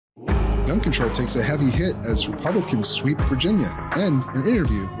Gun control takes a heavy hit as Republicans sweep Virginia, and an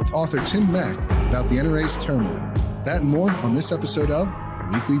interview with author Tim Mak about the NRA's turmoil. That and more on this episode of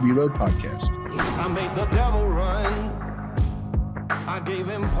the Weekly Reload Podcast. I made the devil run. I gave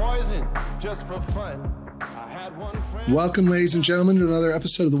him poison just for fun. I had one friend. Welcome, ladies and gentlemen, to another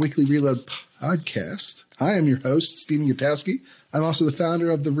episode of the Weekly Reload Podcast. I am your host, Stephen Gutowski. I'm also the founder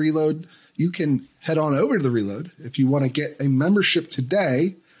of The Reload. You can head on over to The Reload if you want to get a membership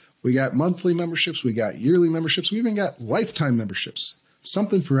today. We got monthly memberships. We got yearly memberships. We even got lifetime memberships.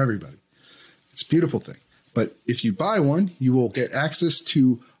 Something for everybody. It's a beautiful thing. But if you buy one, you will get access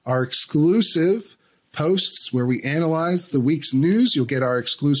to our exclusive posts where we analyze the week's news. You'll get our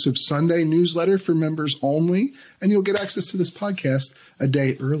exclusive Sunday newsletter for members only, and you'll get access to this podcast a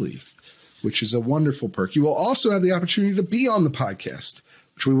day early, which is a wonderful perk. You will also have the opportunity to be on the podcast,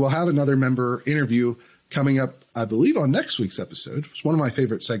 which we will have another member interview coming up, I believe, on next week's episode. It's one of my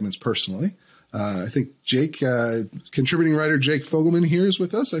favorite segments personally. I think Jake, contributing writer Jake Fogleman here is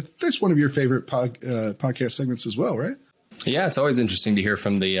with us. I think that's one of your favorite podcast segments as well, right? Yeah, it's always interesting to hear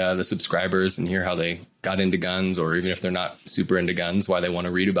from the subscribers and hear how they got into guns, or even if they're not super into guns, why they want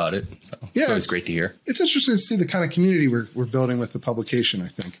to read about it. So yeah, it's always great to hear. It's interesting to see the kind of community we're building with the publication, I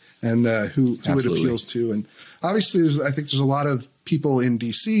think, and who it appeals to. And obviously, I think there's a lot of people in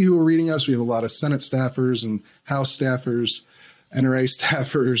DC who are reading us. We have a lot of Senate staffers and House staffers, NRA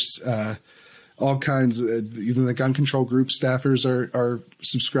staffers, all kinds. Even the gun control group staffers are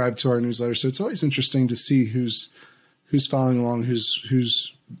subscribed to our newsletter. So it's always interesting to see who's following along,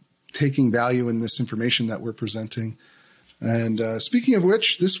 who's taking value in this information that we're presenting. And speaking of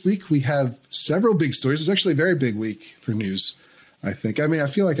which, this week we have several big stories. It's actually a very big week for news, I think. I mean, I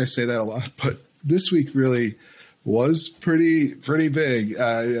feel like I say that a lot, but this week really was pretty big.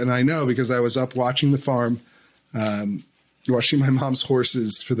 And I know because I was up watching the farm, watching my mom's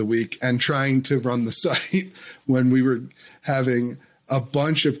horses for the week and trying to run the site when we were having a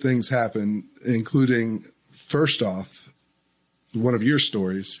bunch of things happen, including, first off, one of your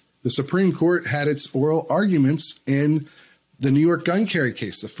stories. The Supreme Court had its oral arguments in the New York gun carry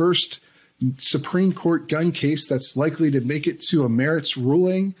case, the first Supreme Court gun case that's likely to make it to a merits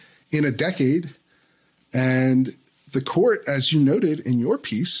ruling in a decade. And the court, as you noted in your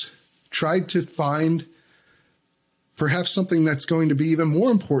piece, tried to find perhaps something that's going to be even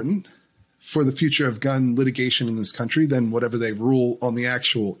more important for the future of gun litigation in this country than whatever they rule on the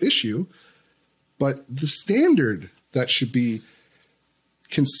actual issue. But the standard that should be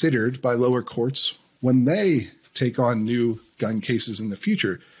considered by lower courts when they take on new gun cases in the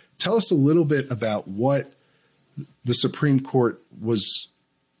future. Tell us a little bit about what the Supreme Court was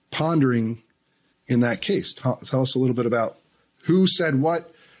pondering in that case. Tell us a little bit about who said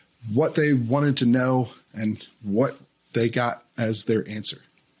what they wanted to know, and what they got as their answer.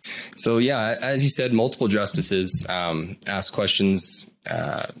 So, yeah, as you said, multiple justices asked questions.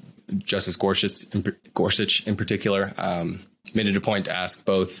 Justice Gorsuch in particular made it a point to ask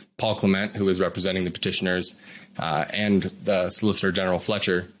both Paul Clement, who was representing the petitioners, and the Solicitor General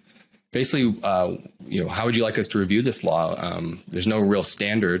Fletcher, basically, how would you like us to review this law? There's no real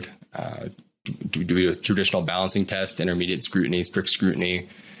standard. Do we do a traditional balancing test, intermediate scrutiny, strict scrutiny,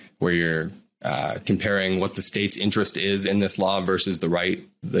 where you're comparing what the state's interest is in this law versus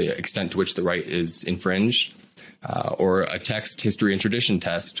the extent to which the right is infringed? Or a text, history, and tradition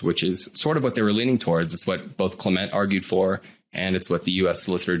test, which is sort of what they were leaning towards. It's what both Clement argued for, and it's what the U.S.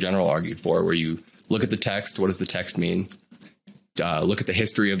 Solicitor General argued for, where you look at the text. What does the text mean? Look at the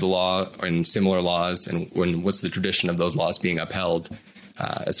history of the law and similar laws, and what's the tradition of those laws being upheld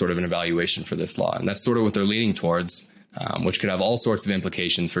as sort of an evaluation for this law. And that's sort of what they're leaning towards, which could have all sorts of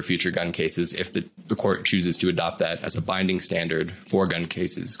implications for future gun cases if the court chooses to adopt that as a binding standard for gun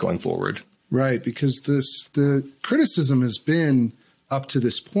cases going forward. Right, because the criticism has been up to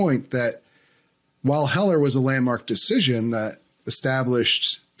this point that while Heller was a landmark decision that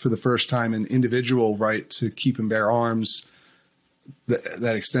established for the first time an individual right to keep and bear arms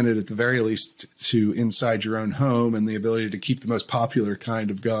that extended at the very least to inside your own home and the ability to keep the most popular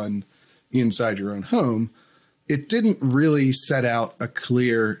kind of gun inside your own home, it didn't really set out a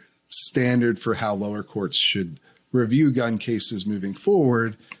clear standard for how lower courts should review gun cases moving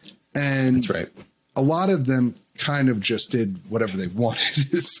forward. And that's right. A lot of them kind of just did whatever they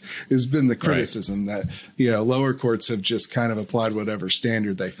wanted has been the criticism that, lower courts have just kind of applied whatever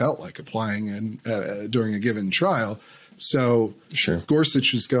standard they felt like applying during a given trial. So sure.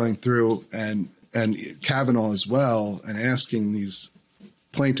 Gorsuch was going through and Kavanaugh as well and asking these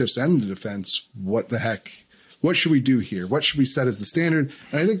plaintiffs and the defense, what should we do here? What should we set as the standard?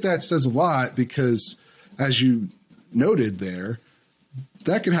 And I think that says a lot because, as you noted there,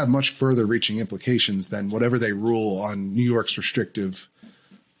 that could have much further reaching implications than whatever they rule on New York's restrictive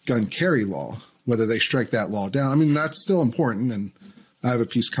gun carry law, whether they strike that law down. I mean, that's still important. And I have a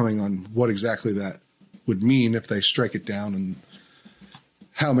piece coming on what exactly that would mean if they strike it down and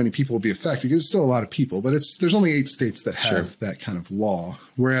how many people will be affected, because it's still a lot of people, but there's only 8 states that have that kind of law.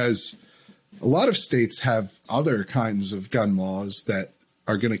 Whereas a lot of states have other kinds of gun laws that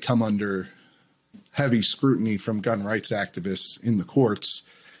are going to come under heavy scrutiny from gun rights activists in the courts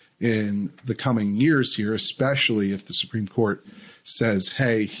in the coming years here, especially if the Supreme Court says,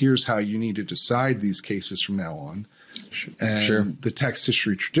 hey, here's how you need to decide these cases from now on. And the text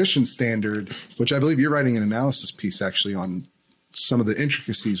history tradition standard, which I believe you're writing an analysis piece actually on some of the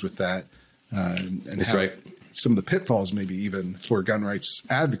intricacies with that, and how some of the pitfalls maybe even for gun rights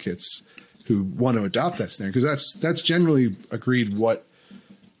advocates who want to adopt that standard, because that's generally agreed what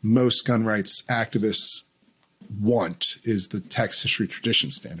most gun rights activists want is the text history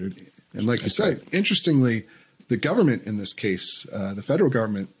tradition standard. And like you said, interestingly, the government in this case, the federal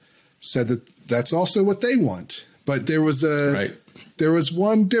government, said that that's also what they want. But there was there was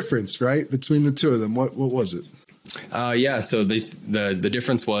one difference, right, between the two of them. What was it? So the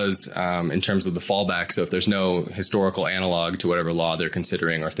difference was in terms of the fallback. So if there's no historical analog to whatever law they're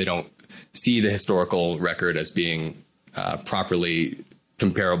considering, or if they don't see the historical record as being properly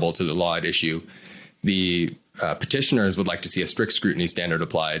comparable to the law at issue, the petitioners would like to see a strict scrutiny standard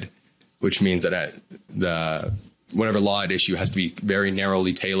applied, which means that whatever law at issue has to be very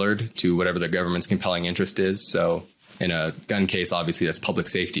narrowly tailored to whatever the government's compelling interest is. So in a gun case, obviously that's public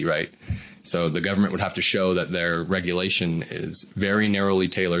safety, right? So the government would have to show that their regulation is very narrowly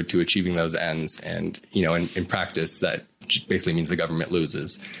tailored to achieving those ends. And, in practice, that basically means the government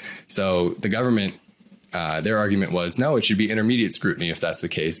loses. So the government, their argument was, no, it should be intermediate scrutiny if that's the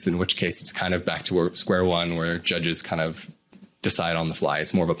case, in which case it's kind of back to square one where judges kind of decide on the fly.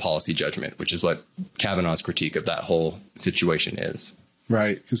 It's more of a policy judgment, which is what Kavanaugh's critique of that whole situation is.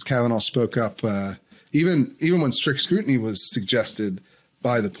 Right, because Kavanaugh spoke up even when strict scrutiny was suggested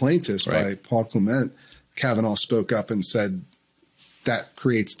by the plaintiffs, by Paul Clement. Kavanaugh spoke up and said that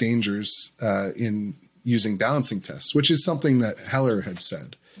creates dangers in using balancing tests, which is something that Heller had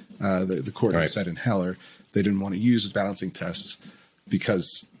said. The court had said in Heller they didn't want to use balancing tests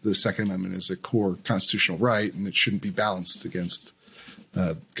because the Second Amendment is a core constitutional right and it shouldn't be balanced against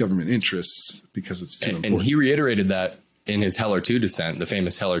government interests because it's too important. And he reiterated that in his Heller 2 dissent, the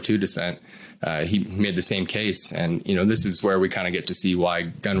famous Heller 2 dissent. He made the same case. And, this is where we kind of get to see why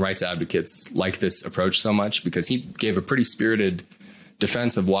gun rights advocates like this approach so much, because he gave a pretty spirited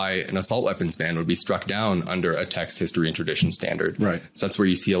defense of why an assault weapons ban would be struck down under a text history and tradition standard. Right. So that's where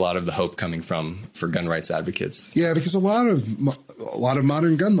you see a lot of the hope coming from for gun rights advocates. Yeah, because a lot of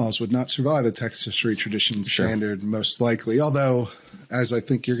modern gun laws would not survive a text history tradition standard, most likely. Although, as I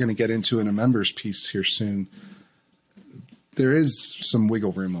think you're going to get into in a members piece here soon, there is some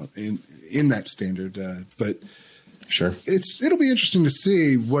wiggle room in that standard. But it'll be interesting to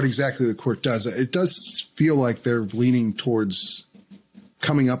see what exactly the court does. It does feel like they're leaning towards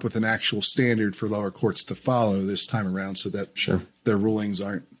coming up with an actual standard for lower courts to follow this time around so that their rulings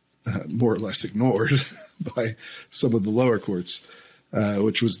aren't more or less ignored by some of the lower courts,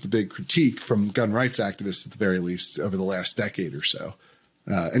 which was the big critique from gun rights activists at the very least over the last decade or so.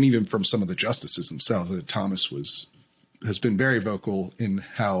 And even from some of the justices themselves. Thomas has been very vocal in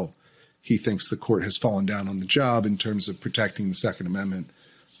how he thinks the court has fallen down on the job in terms of protecting the Second Amendment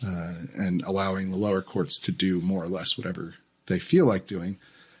and allowing the lower courts to do more or less whatever they feel like doing.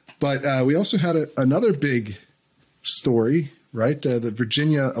 But we also had another big story, right? The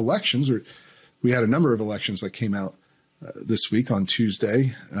Virginia elections. We had a number of elections that came out this week on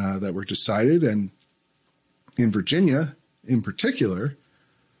Tuesday that were decided. And in Virginia, in particular,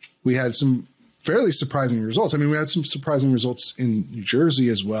 we had some fairly surprising results. I mean, we had some surprising results in New Jersey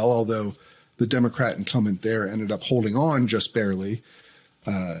as well, although the Democrat incumbent there ended up holding on just barely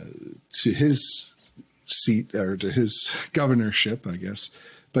to his seat or to his governorship, I guess.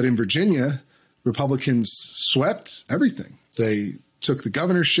 But in Virginia, Republicans swept everything. They took the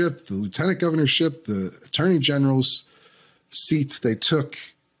governorship, the lieutenant governorship, the attorney general's seat. They took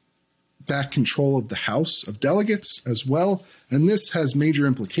back control of the House of Delegates as well. And this has major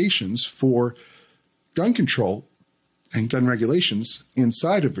implications for gun control and gun regulations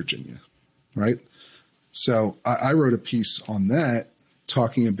inside of Virginia, right? So I wrote a piece on that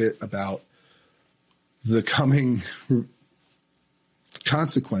talking a bit about the coming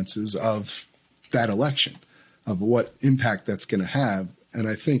consequences of that election, of what impact that's going to have. And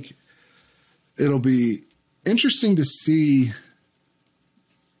I think it'll be interesting to see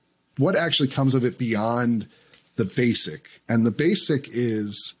what actually comes of it beyond the basic. And the basic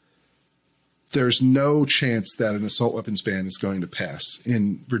is there's no chance that an assault weapons ban is going to pass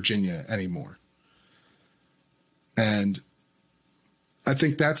in Virginia anymore. And I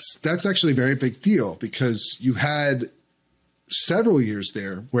think that's actually a very big deal, because you had several years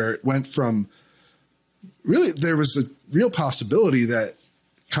there where it went from really, there was a real possibility that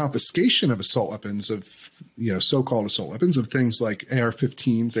confiscation of assault weapons, of, you know, so-called assault weapons, of things like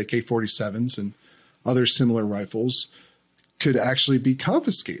AR-15s, AK-47s, and other similar rifles could actually be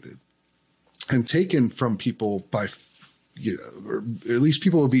confiscated and taken from people by, you know, or at least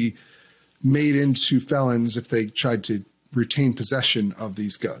people would be made into felons if they tried to retain possession of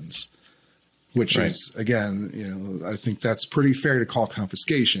these guns, which is, again, you know, I think that's pretty fair to call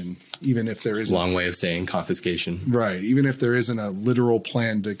confiscation, even if there isn't. Long way of saying confiscation. Right. Even if there isn't a literal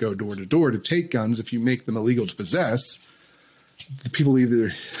plan to go door to door to take guns, if you make them illegal to possess, the people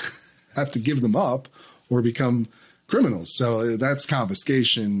either have to give them up or become criminals. So that's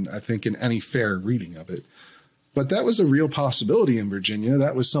confiscation, I think, in any fair reading of it. But that was a real possibility in Virginia.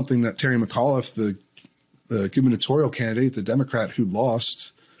 That was something that Terry McAuliffe, the gubernatorial candidate, the Democrat who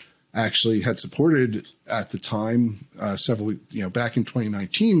lost, actually had supported at the time, several, you know, back in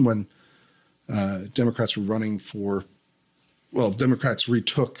 2019 when Democrats were running for, well, Democrats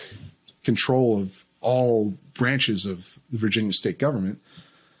retook control of all branches of the Virginia state government.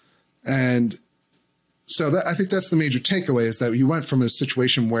 And so that, I think that's the major takeaway, is that you went from a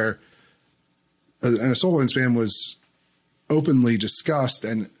situation where an assault weapons ban was openly discussed,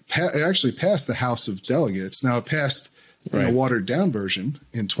 and it actually passed the House of Delegates. Now, it passed in a watered down version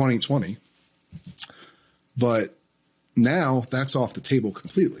in 2020, but now that's off the table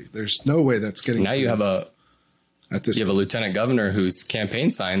completely. There's no way that's getting. Now you have a lieutenant governor whose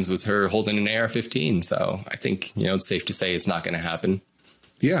campaign signs was her holding an AR-15. So I think, you know, it's safe to say it's not going to happen.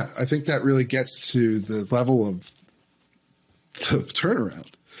 Yeah, I think that really gets to the level of the turnaround.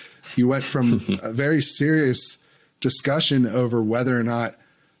 You went from a very serious discussion over whether or not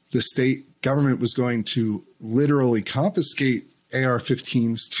the state government was going to literally confiscate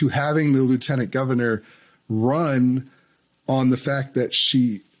AR-15s to having the lieutenant governor run on the fact that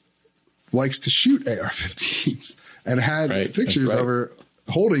she likes to shoot AR-15s and had pictures of her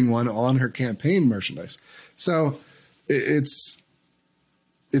holding one on her campaign merchandise. So it's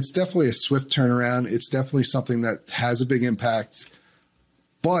definitely a swift turnaround. It's definitely something that has a big impact.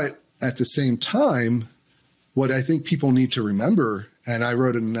 But at the same time, what I think people need to remember, and I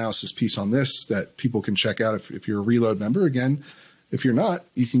wrote an analysis piece on this that people can check out if you're a Reload member. Again, if you're not,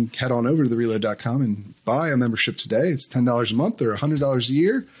 you can head on over to thereload.com and buy a membership today. It's $10 a month or $100 a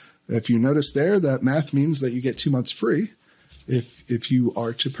year. If you notice there, that math means that you get 2 months free if you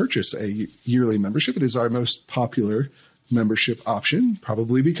are to purchase a yearly membership. It is our most popular membership option,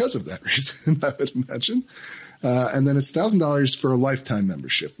 probably because of that reason, I would imagine. And then it's $1,000 for a lifetime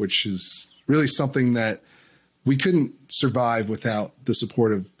membership, which is really something that we couldn't survive without the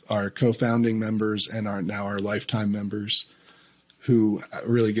support of our co-founding members and our lifetime members, who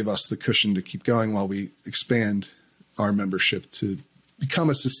really give us the cushion to keep going while we expand our membership to become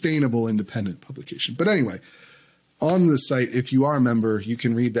a sustainable independent publication. But anyway, on the site, if you are a member, you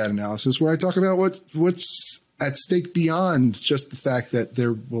can read that analysis where I talk about what's at stake beyond just the fact that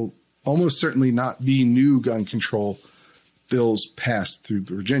there will almost certainly not be new gun control bills passed through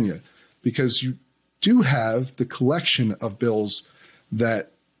Virginia, because you do have the collection of bills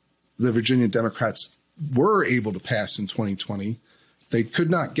that the Virginia Democrats were able to pass in 2020. They could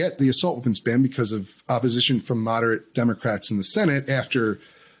not get the assault weapons ban because of opposition from moderate Democrats in the Senate after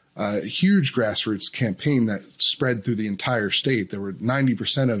a huge grassroots campaign that spread through the entire state. There were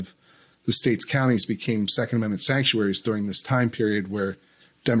 90% of the state's counties became Second Amendment sanctuaries during this time period where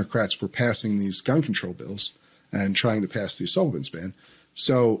Democrats were passing these gun control bills and trying to pass the assault weapons ban.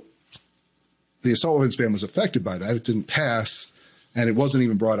 So the assault weapons ban was affected by that. It didn't pass, and it wasn't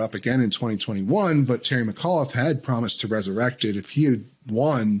even brought up again in 2021, but Terry McAuliffe had promised to resurrect it if he had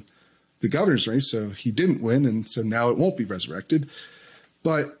won the governor's race. So he didn't win, and so now it won't be resurrected.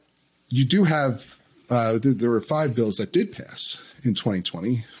 But you do have, there were 5 bills that did pass in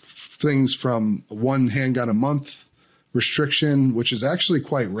 2020. Things from one handgun a month restriction, which is actually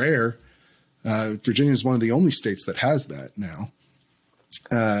quite rare. Virginia is one of the only states that has that now.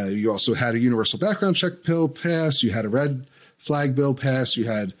 You also had a universal background check bill pass. You had a red flag bill pass. You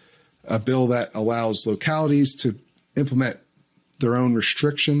had a bill that allows localities to implement their own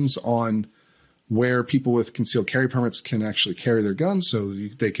restrictions on where people with concealed carry permits can actually carry their guns. So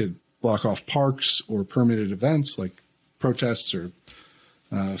they could block off parks or permitted events like protests or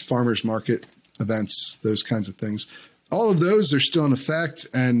farmers market events, those kinds of things. All of those are still in effect.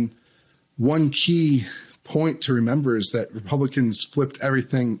 And one key point to remember is that Republicans flipped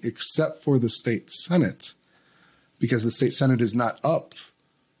everything except for the state Senate, because the state Senate is not up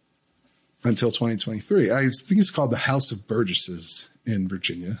until 2023. I think it's called the House of Burgesses in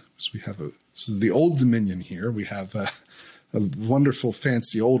Virginia. So this is the Old Dominion here. We have a wonderful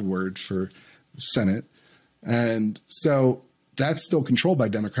fancy old word for the Senate. And so that's still controlled by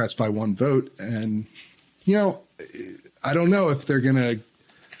Democrats by one vote. And, I don't know if they're going to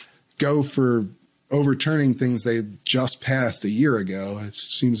go for overturning things they just passed a year ago. It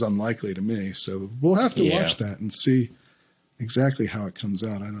seems unlikely to me. So we'll have to watch that and see exactly how it comes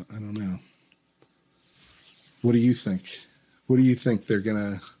out. I don't know. What do you think? What do you think they're going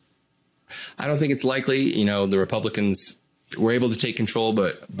to? I don't think it's likely. The Republicans were able to take control,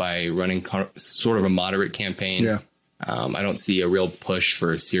 but by running sort of a moderate campaign, I don't see a real push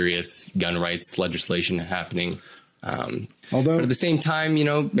for serious gun rights legislation happening. Although but at the same time,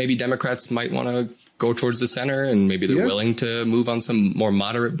 maybe Democrats might want to go towards the center, and maybe they're willing to move on some more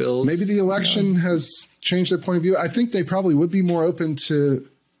moderate bills. Maybe the election has changed their point of view. I think they probably would be more open to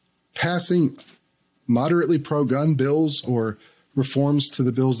passing moderately pro-gun bills or reforms to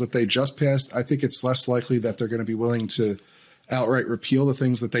the bills that they just passed. I think it's less likely that they're going to be willing to outright repeal the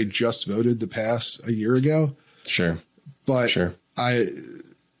things that they just voted to pass a year ago. Sure. But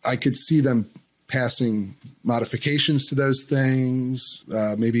I could see them passing modifications to those things,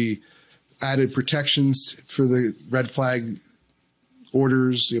 maybe added protections for the red flag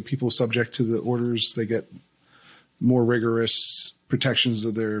orders. People subject to the orders, they get more rigorous protections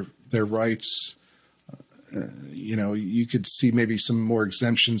of their rights. You could see maybe some more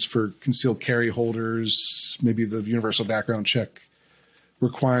exemptions for concealed carry holders. Maybe the universal background check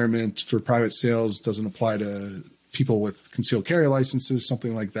requirement for private sales doesn't apply to people with concealed carry licenses,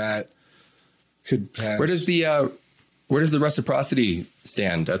 something like that could pass. Where does the reciprocity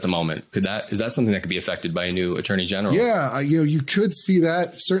stand at the moment? Is that something that could be affected by a new attorney general? Yeah, you could see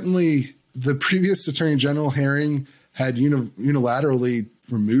that. Certainly the previous attorney general, Herring, had unilaterally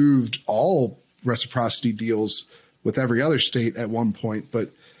removed all reciprocity deals with every other state at one point, but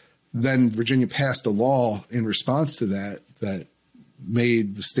then Virginia passed a law in response to that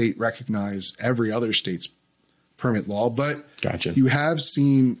made the state recognize every other state's permit law. But Gotcha. You have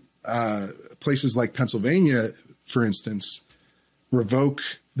seen places like Pennsylvania, for instance, revoke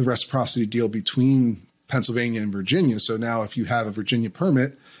the reciprocity deal between Pennsylvania and Virginia. So now if you have a Virginia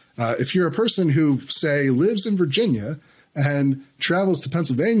permit, if you're a person who, say, lives in Virginia and travels to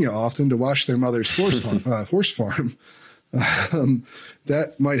Pennsylvania often to watch their mother's horse farm,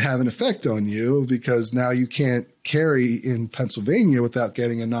 that might have an effect on you, because now you can't carry in Pennsylvania without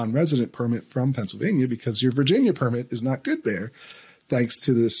getting a non-resident permit from Pennsylvania, because your Virginia permit is not good there, thanks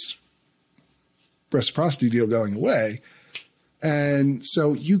to this reciprocity deal going away. And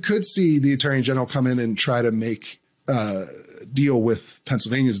so you could see the attorney general come in and try to make a deal with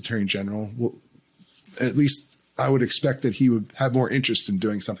Pennsylvania's attorney general. Well, at least I would expect that he would have more interest in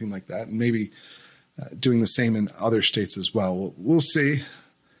doing something like that, and maybe doing the same in other states as well. We'll see.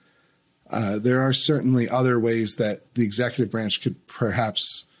 There are certainly other ways that the executive branch could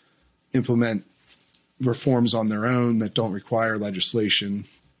perhaps implement reforms on their own that don't require legislation.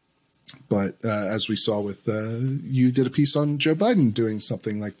 But as we saw with, you did a piece on Joe Biden doing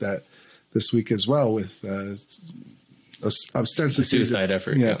something like that this week as well, with ostensibly suicide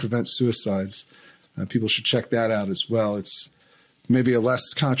effort. Yeah, prevent suicides. People should check that out as well. It's maybe a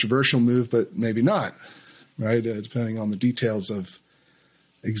less controversial move, but maybe not, right? Depending on the details of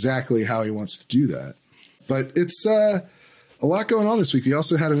exactly how he wants to do that. But it's a lot going on this week. We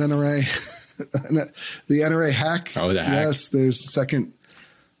also had an NRA, the NRA hack. Oh, the hack. Yes, there's a second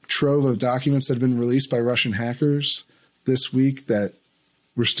trove of documents that have been released by Russian hackers this week that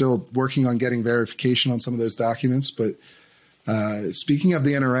we're still working on getting verification on some of those documents. But speaking of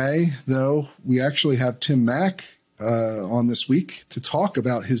the NRA, though, we actually have Tim Mak on this week to talk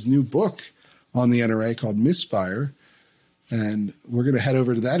about his new book on the NRA called Misfire. And we're going to head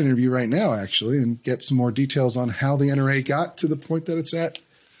over to that interview right now, actually, and get some more details on how the NRA got to the point that it's at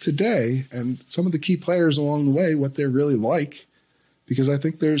today, and some of the key players along the way, what they're really like. Because I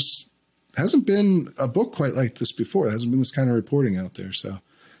think hasn't been a book quite like this before. There hasn't been this kind of reporting out there. So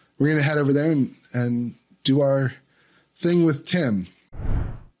we're going to head over there and do our thing with Tim.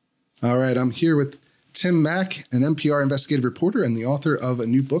 All right, I'm here with Tim Mak, an NPR investigative reporter and the author of a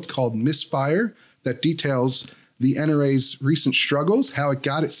new book called Misfire that details the NRA's recent struggles, how it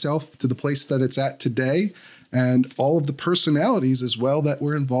got itself to the place that it's at today, and all of the personalities as well that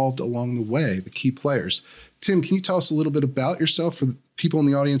were involved along the way, the key players. Tim, can you tell us a little bit about yourself for the people in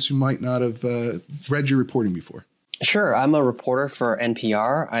the audience who might not have read your reporting before? Sure. I'm a reporter for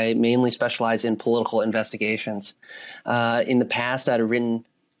NPR. I mainly specialize in political investigations. In the past, I'd written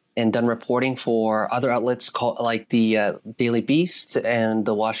and done reporting for other outlets like the Daily Beast and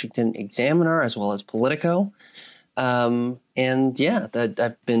the Washington Examiner, as well as Politico. I've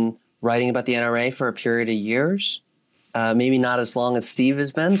been writing about the NRA for a period of years. Maybe not as long as Steve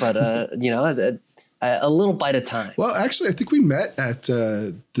has been, but a little bite of time. Well, actually, I think we met at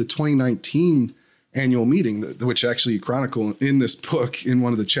the 2019 annual meeting, which actually you chronicle in this book in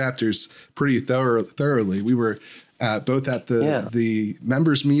one of the chapters pretty thoroughly. We were both at the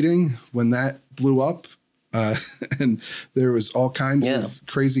members meeting when that blew up, and there was all kinds of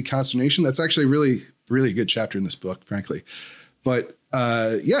crazy consternation. That's actually really, really good chapter in this book, frankly. But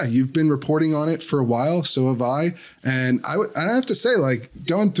you've been reporting on it for a while. So have I. And I have to say, like,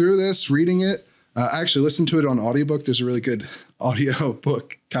 going through this, reading it, I actually listened to it on audiobook. There's a really good audio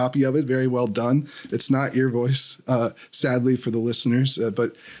book copy of it. Very well done. It's not your voice, sadly, for the listeners.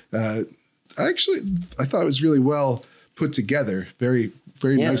 But I thought it was really well put together. Very,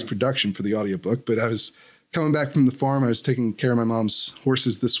 very nice production for the audiobook. But I was coming back from the farm. I was taking care of my mom's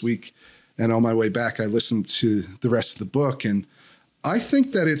horses this week. And on my way back, I listened to the rest of the book. And I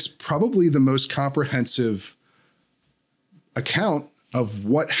think that it's probably the most comprehensive account of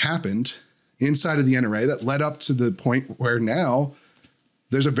what happened inside of the NRA that led up to the point where now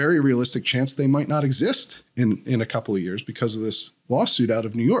there's a very realistic chance they might not exist in a couple of years because of this lawsuit out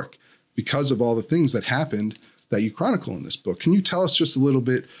of New York, because of all the things that happened that you chronicle in this book. Can you tell us just a little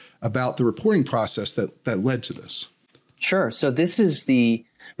bit about the reporting process that led to this? Sure. So this is the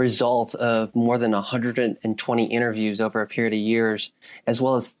result of more than 120 interviews over a period of years, as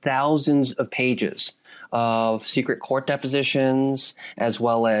well as thousands of pages of secret court depositions, as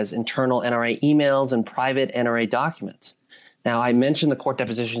well as internal NRA emails and private NRA documents. Now, I mentioned the court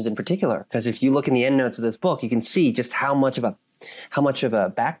depositions in particular, because if you look in the endnotes of this book, you can see just how much of a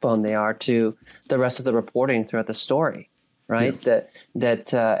backbone they are to the rest of the reporting throughout the story, right? Yeah.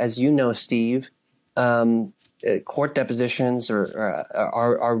 That as you know, Steve, court depositions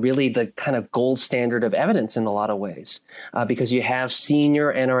are really the kind of gold standard of evidence in a lot of ways, because you have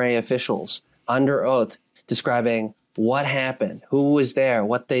senior NRA officials under oath describing what happened, who was there,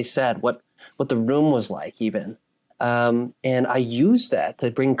 what they said, what the room was like even. And I use that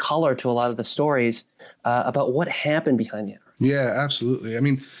to bring color to a lot of the stories about what happened behind the NRA. Yeah, absolutely. I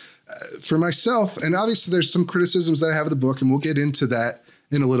mean, for myself, and obviously there's some criticisms that I have of the book, and we'll get into that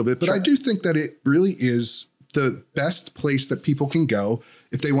in a little bit, but sure. I do think that it really is the best place that people can go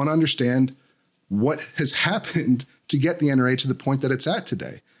if they want to understand what has happened to get the NRA to the point that it's at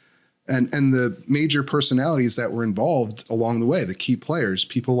today. And the major personalities that were involved along the way, the key players,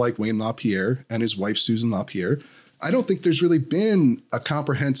 people like Wayne LaPierre and his wife, Susan LaPierre. I don't think there's really been a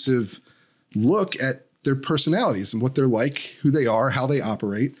comprehensive look at their personalities and what they're like, who they are, how they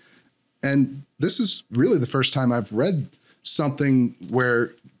operate. And this is really the first time I've read something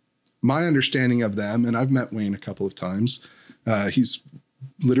where my understanding of them, and I've met Wayne a couple of times, he's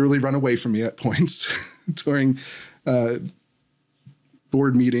literally run away from me at points during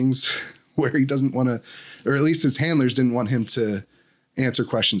board meetings where he doesn't want to, or at least his handlers didn't want him to answer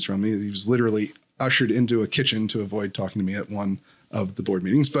questions from me. He was literally ushered into a kitchen to avoid talking to me at one of the board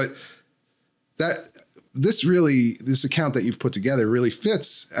meetings. But this account that you've put together really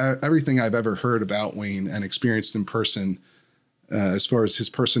fits everything I've ever heard about Wayne and experienced in person, as far as his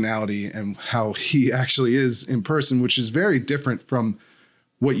personality and how he actually is in person, which is very different from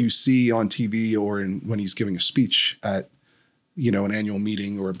what you see on TV or when he's giving a speech at, an annual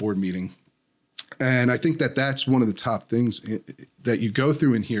meeting or a board meeting. And I think that that's one of the top things that you go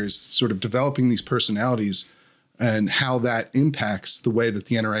through in here is sort of developing these personalities and how that impacts the way that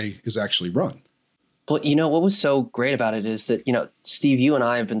the NRA is actually run. But, what was so great about it is that, Steve, you and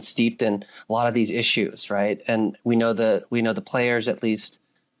I have been steeped in a lot of these issues, right? And we know the players, at least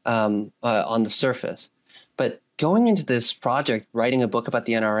on the surface. But going into this project, writing a book about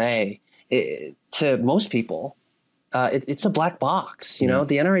the NRA, to most people, it's a black box. The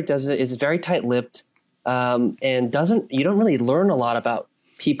NRA is very tight-lipped and you don't really learn a lot about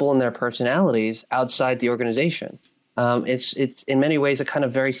people and their personalities outside the organization. It's in many ways a kind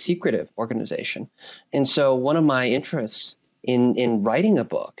of very secretive organization. And so one of my interests in writing a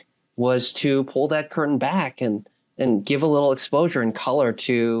book was to pull that curtain back and give a little exposure and color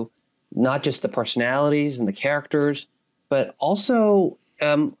to not just the personalities and the characters, but also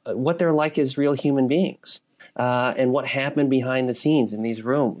what they're like as real human beings. And what happened behind the scenes in these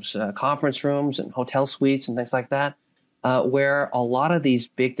rooms, conference rooms and hotel suites and things like that, where a lot of these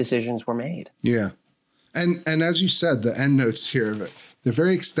big decisions were made. Yeah. And as you said, the endnotes here, they're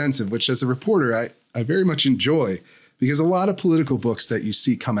very extensive, which as a reporter, I very much enjoy, because a lot of political books that you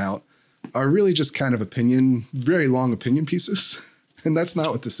see come out are really just kind of very long opinion pieces. And that's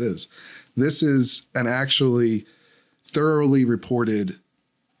not what this is. This is an actually thoroughly reported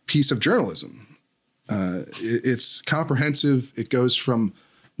piece of journalism. It's comprehensive. It goes from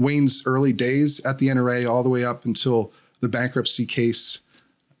Wayne's early days at the NRA all the way up until the bankruptcy case.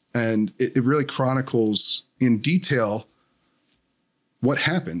 And it really chronicles in detail what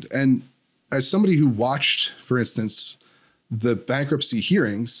happened. And as somebody who watched, for instance, the bankruptcy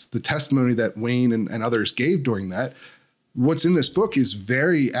hearings, the testimony that Wayne and others gave during that, what's in this book is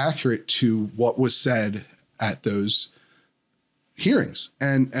very accurate to what was said at those hearings.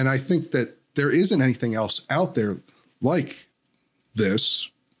 And I think that there isn't anything else out there like this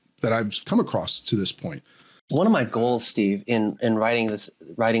that I've come across to this point. One of my goals, Steve, in writing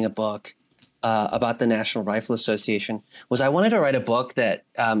a book about the National Rifle Association was I wanted to write a book that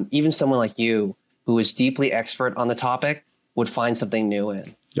even someone like you, who is deeply expert on the topic, would find something new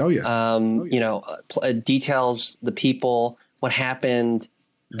in. Oh yeah. Details the people, what happened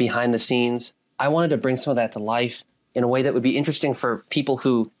behind the scenes. I wanted to bring some of that to life in a way that would be interesting for people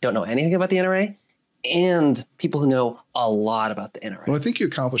who don't know anything about the NRA and people who know a lot about the NRA. Well, I think you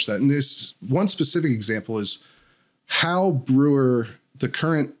accomplished that. And this one specific example is how Brewer, the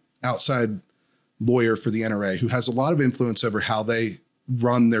current outside lawyer for the NRA, who has a lot of influence over how they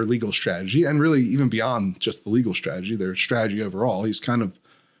run their legal strategy, and really even beyond just the legal strategy, their strategy overall. He's kind of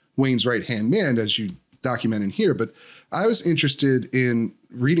Wayne's right-hand man, as you document in here. But I was interested in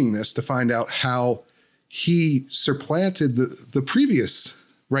reading this to find out how he supplanted the previous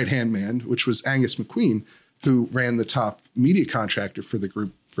right-hand man, which was Angus McQueen, who ran the top media contractor for the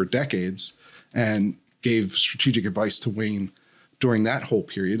group for decades and gave strategic advice to Wayne during that whole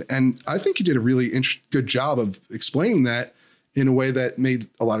period. And I think he did a really good job of explaining that in a way that made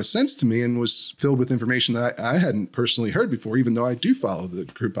a lot of sense to me and was filled with information that I hadn't personally heard before, even though I do follow the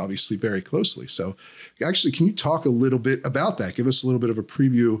group obviously very closely. So actually, can you talk a little bit about that? Give us a little bit of a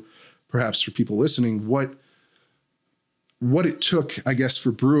preview, perhaps for people listening, what it took, I guess,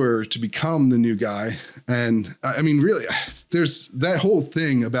 for Brewer to become the new guy. And I mean, really, there's that whole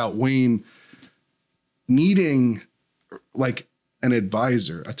thing about Wayne needing like an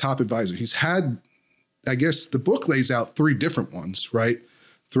advisor, a top advisor. He's had, I guess the book lays out 3 different ones, right,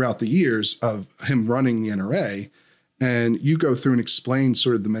 throughout the years of him running the NRA. And you go through and explain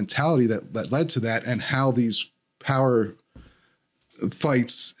sort of the mentality that led to that and how these power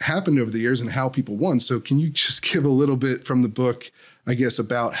fights happened over the years and how people won. So can you just give a little bit from the book, I guess,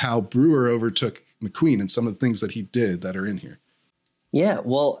 about how Brewer overtook McQueen and some of the things that he did that are in here? Yeah,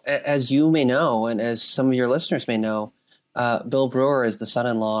 well, as you may know, and as some of your listeners may know, Bill Brewer is the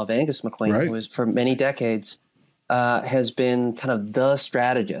son-in-law of Angus McQueen, right, who is for many decades has been kind of the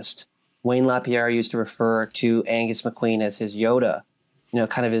strategist. Wayne LaPierre used to refer to Angus McQueen as his Yoda,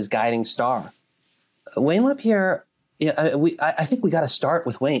 kind of his guiding star. Wayne LaPierre, I think we got to start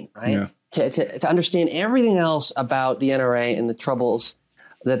with Wayne, right? Yeah. To understand everything else about the NRA and the troubles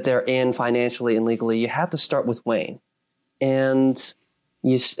that they're in financially and legally, you have to start with Wayne. And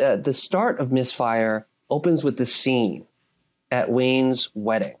the start of Misfire opens with this scene at Wayne's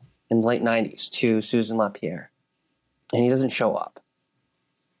wedding in the late 90s to Susan LaPierre. And he doesn't show up,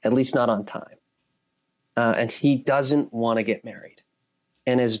 at least not on time. And he doesn't want to get married.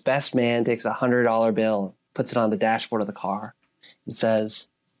 And his best man takes a $100 bill, puts it on the dashboard of the car, and says,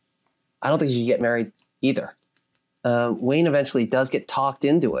 I don't think you should get married either. Wayne eventually does get talked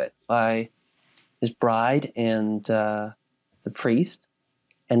into it by his bride and the priest.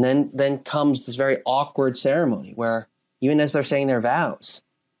 And then comes this very awkward ceremony where even as they're saying their vows,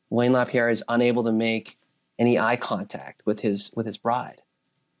 Wayne LaPierre is unable to make any eye contact with his bride.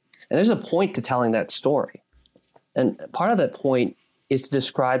 And there's a point to telling that story. And part of that point is to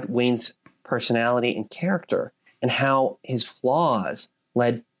describe Wayne's personality and character and how his flaws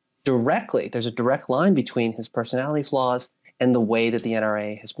led directly. There's a direct line between his personality flaws and the way that the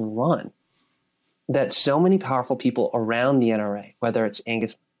NRA has been run. That so many powerful people around the NRA, whether it's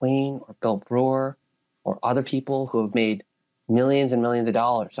Angus McQueen or Bill Brewer or other people who have made millions and millions of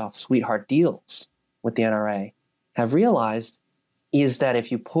dollars off sweetheart deals with the NRA, have realized is that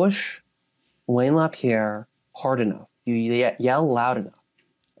if you push Wayne LaPierre hard enough, you yell loud enough,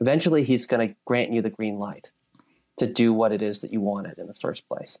 eventually he's going to grant you the green light to do what it is that you wanted in the first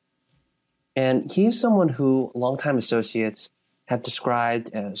place. And he's someone who longtime associates have described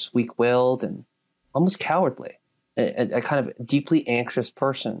as weak-willed and almost cowardly, a kind of deeply anxious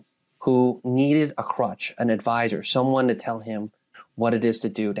person who needed a crutch, an advisor, someone to tell him what it is to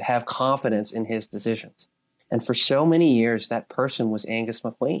do, to have confidence in his decisions. And for so many years, that person was Angus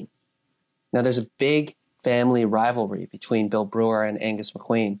McQueen. Now, there's a big family rivalry between Bill Brewer and Angus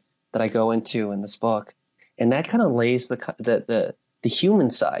McQueen that I go into in this book, and that kind of lays the human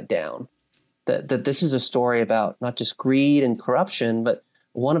side down. That this is a story about not just greed and corruption, but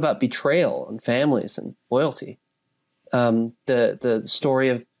one about betrayal and families and loyalty. The story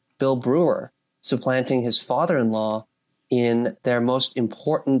of Bill Brewer supplanting his father-in-law in their most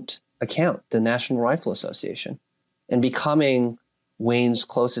important account, the National Rifle Association, and becoming Wayne's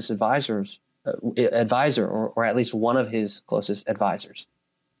closest advisor, or at least one of his closest advisors.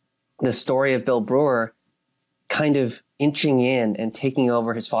 The story of Bill Brewer kind of inching in and taking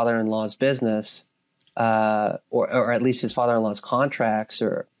over his father-in-law's business, or at least his father-in-law's contracts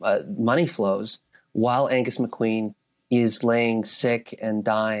or money flows, while Angus McQueen is laying sick and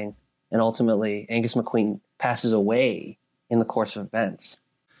dying, and ultimately Angus McQueen passes away in the course of events.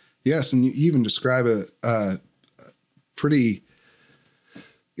 Yes, and you even describe a pretty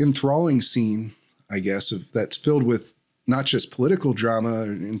enthralling scene, I guess, that's filled with not just political drama,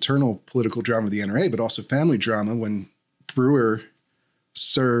 internal political drama of the NRA, but also family drama when Brewer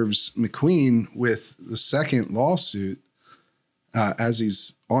serves McQueen with the second lawsuit as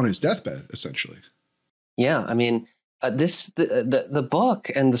he's on his deathbed, essentially. Yeah, I mean, the book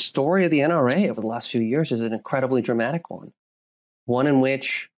and the story of the NRA over the last few years is an incredibly dramatic one in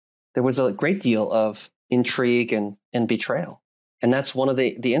which there was a great deal of intrigue and betrayal. And that's one of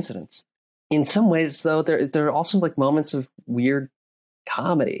the incidents. In some ways, though, there are also like moments of weird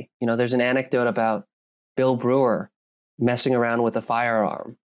comedy. You know, there's an anecdote about Bill Brewer messing around with a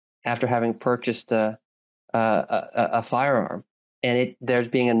firearm after having purchased a firearm, and there's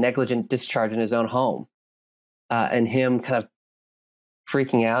being a negligent discharge in his own home, and him kind of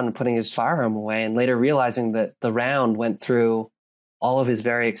freaking out and putting his firearm away, and later realizing that the round went through all of his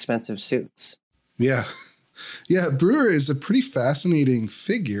very expensive suits. Yeah. Yeah, Brewer is a pretty fascinating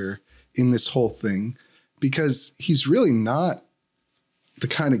figure in this whole thing because he's really not the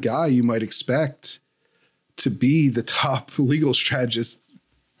kind of guy you might expect to be the top legal strategist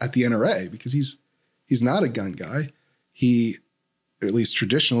at the NRA, because he's not a gun guy. He, at least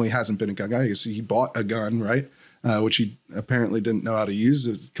traditionally, hasn't been a gun guy. I guess he bought a gun, right? Which he apparently didn't know how to use,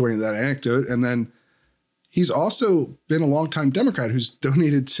 according to that anecdote. And then he's also been a longtime Democrat who's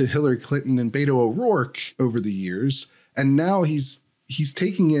donated to Hillary Clinton and Beto O'Rourke over the years. And now he's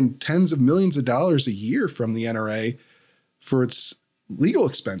taking in tens of millions of dollars a year from the NRA for its legal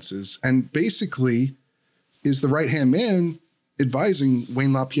expenses, and basically is the right-hand man advising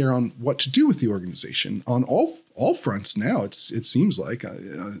Wayne LaPierre on what to do with the organization on all fronts now. It seems like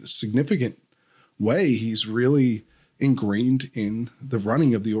a significant way he's really ingrained in the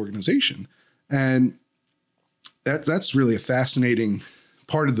running of the organization. And that's really a fascinating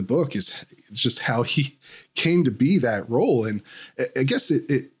part of the book, is just how he came to be that role. And I guess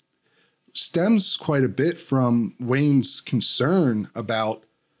it stems quite a bit from Wayne's concern about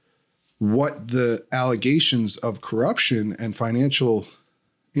what the allegations of corruption and financial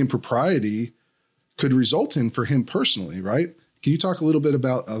impropriety could result in for him personally, right? Can you talk a little bit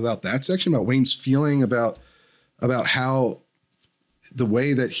about that section, about Wayne's feeling about how the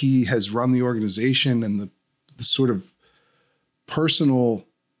way that he has run the organization and the sort of personal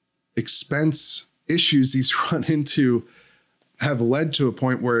expense issues he's run into have led to a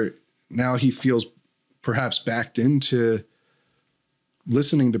point where now he feels perhaps backed into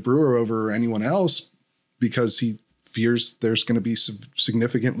listening to Brewer over anyone else because he fears there's going to be some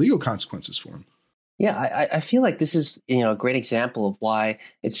significant legal consequences for him. Yeah, I feel like this is, a great example of why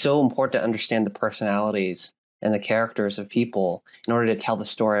it's so important to understand the personalities and the characters of people in order to tell the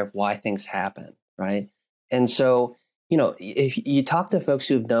story of why things happen, right? And so, if you talk to folks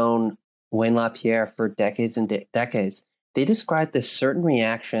who've known Wayne LaPierre for decades and decades, they describe this certain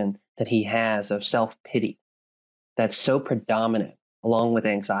reaction that he has of self-pity that's so predominant, along with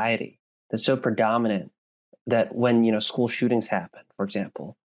anxiety, that's so predominant that when, school shootings happen, for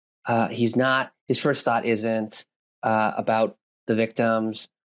example, his first thought isn't about the victims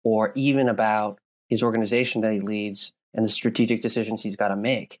or even about his organization that he leads and the strategic decisions he's got to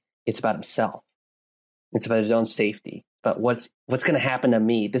make. It's about himself. It's about his own safety, but what's going to happen to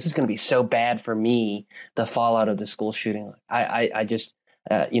me? This is going to be so bad for me, the fallout of the school shooting. I just,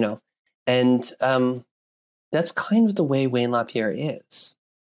 and that's kind of the way Wayne LaPierre is.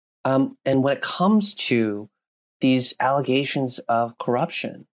 And when it comes to these allegations of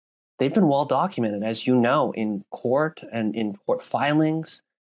corruption, they've been well documented, as you know, in court and in court filings,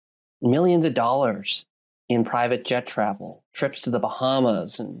 millions of dollars in private jet travel, trips to the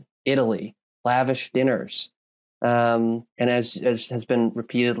Bahamas and Italy, lavish dinners. And as has been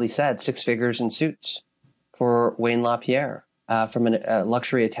repeatedly said, 6 figures in suits for Wayne LaPierre. from a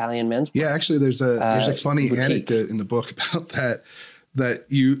luxury Italian men's. Yeah, actually, there's a funny anecdote in the book about that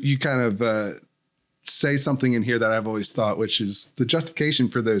you kind of say something in here that I've always thought, which is the justification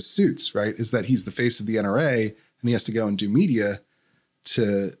for those suits, right? Is that he's the face of the NRA and he has to go and do media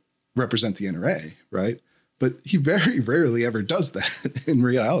to represent the NRA, right? But he very rarely ever does that in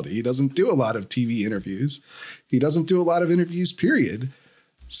reality. He doesn't do a lot of TV interviews. He doesn't do a lot of interviews, period.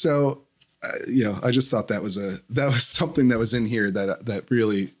 So, I just thought that was something that was in here that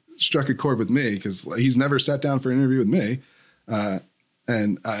really struck a chord with me, because he's never sat down for an interview with me.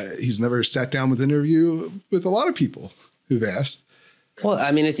 And he's never sat down with an interview with a lot of people who've asked. Well,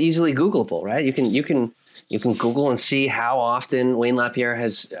 I mean, it's easily Googleable, right? You can Google and see how often Wayne LaPierre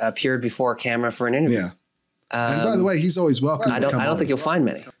has appeared before a camera for an interview. Yeah. And by the way, he's always welcome. I don't think you'll find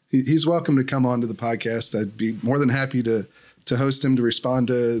many. He's welcome to come on to the podcast. I'd be more than happy to host him to respond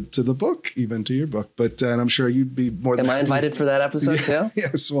to the book, even to your book. But and I'm sure you'd be more than happy. Am I invited for that episode too?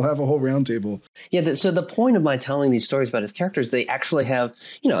 Yes, we'll have a whole roundtable. Yeah. So the point of my telling these stories about his characters, they actually have,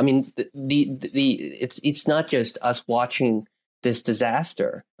 it's not just us watching this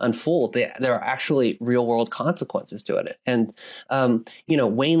disaster unfold. There are actually real world consequences to it. And,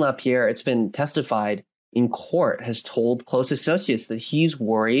 Wayne LaPierre, it's been testified in court, has told close associates that he's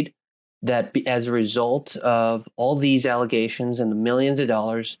worried that as a result of all these allegations and the millions of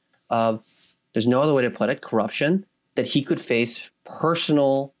dollars of, there's no other way to put it, corruption, that he could face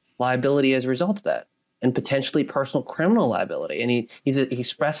personal liability as a result of that, and potentially personal criminal liability. And he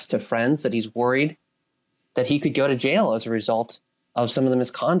expressed to friends that he's worried that he could go to jail as a result of some of the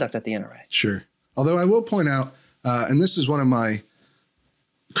misconduct at the NRA. Sure. Although I will point out, and this is one of my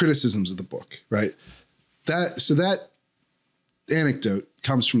criticisms of the book, right? That anecdote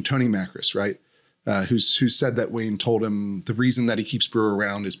comes from Tony Macris, right? Who said that Wayne told him the reason that he keeps Brewer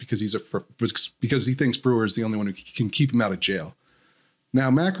around is because because he thinks Brewer is the only one who can keep him out of jail. Now,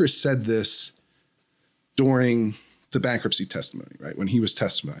 Macris said this during the bankruptcy testimony, right? When he was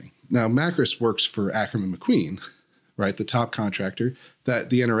testifying. Now, Macris works for Ackerman McQueen, right? The top contractor that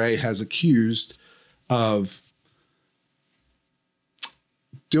the NRA has accused of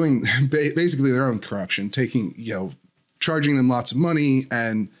doing basically their own corruption, taking, charging them lots of money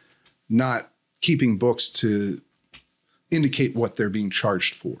and not keeping books to indicate what they're being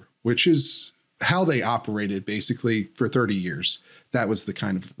charged for, which is how they operated basically for 30 years. That was the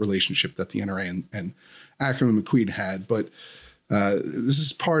kind of relationship that the NRA and Ackerman McQueen had. But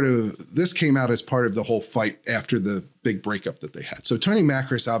this came out as part of the whole fight after the big breakup that they had. So Tony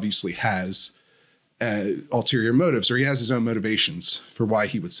Macris obviously has ulterior motives, or he has his own motivations for why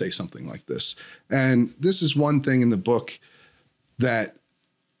he would say something like this. And this is one thing in the book that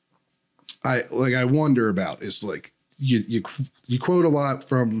I wonder about, is like you quote a lot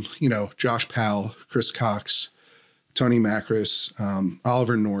from, Josh Powell, Chris Cox, Tony Macris,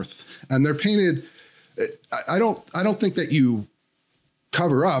 Oliver North, and they're painted. I don't think that you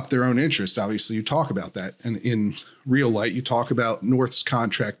cover up their own interests. Obviously, you talk about that, and in real light, you talk about North's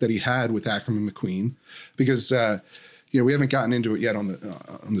contract that he had with Ackerman McQueen, because we haven't gotten into it yet on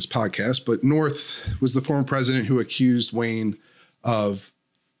this podcast. But North was the former president who accused Wayne of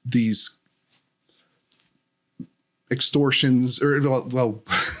these extortions,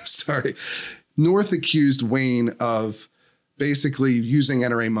 sorry. North accused Wayne of basically using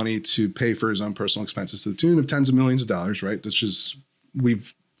NRA money to pay for his own personal expenses to the tune of tens of millions of dollars, right? Which is,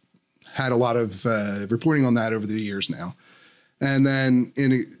 we've had a lot of reporting on that over the years now. And then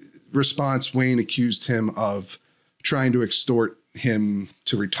in response, Wayne accused him of trying to extort him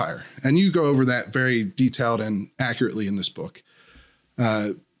to retire. And you go over that very detailed and accurately in this book.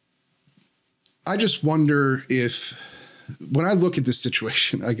 I just wonder if, when I look at this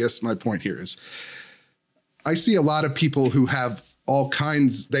situation, I guess my point here is, I see a lot of people who have all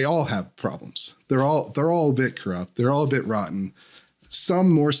kinds, they all have problems. They're all a bit corrupt. They're all a bit rotten.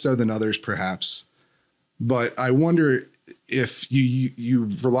 Some more so than others, perhaps. But I wonder if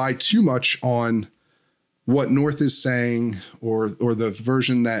you rely too much on what North is saying, or the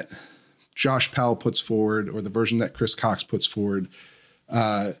version that Josh Powell puts forward, or the version that Chris Cox puts forward,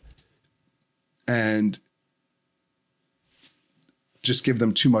 and just give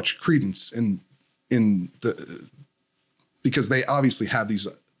them too much credence because they obviously have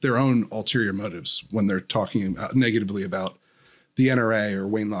their own ulterior motives when they're talking negatively about the NRA or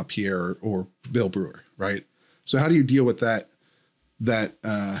Wayne LaPierre or Bill Brewer, right? So how do you deal with that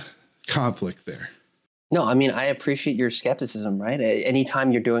conflict there? No, I mean, I appreciate your skepticism, right?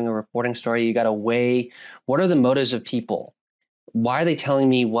 Anytime you're doing a reporting story, you got to weigh, what are the motives of people? Why are they telling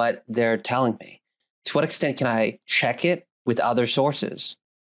me what they're telling me? To what extent can I check it with other sources?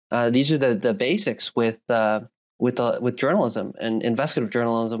 These are the basics with with journalism and investigative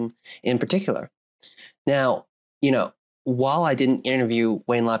journalism in particular. Now, while I didn't interview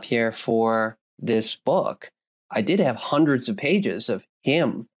Wayne LaPierre for this book, I did have hundreds of pages of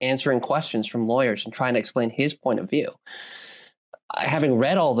him answering questions from lawyers and trying to explain his point of view. Having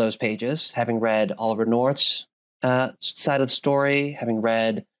read all those pages, having read Oliver North's side of the story, having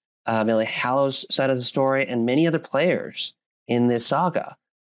read Millie Hallow's side of the story, and many other players in this saga,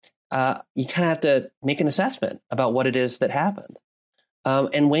 you kind of have to make an assessment about what it is that happened.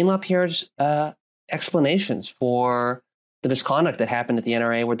 And Wayne LaPierre's explanations for the misconduct that happened at the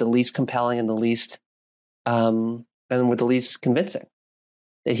NRA were the least compelling and were the least convincing.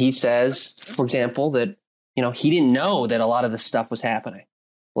 That he says, for example, that he didn't know that a lot of this stuff was happening.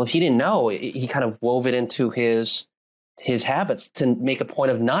 Well, if he didn't know, he kind of wove it into his habits to make a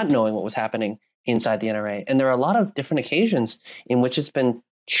point of not knowing what was happening inside the NRA. And there are a lot of different occasions in which it's been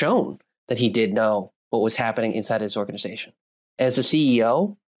shown that he did know what was happening inside his organization. As the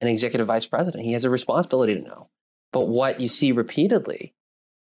CEO and executive vice president, he has a responsibility to know. But what you see repeatedly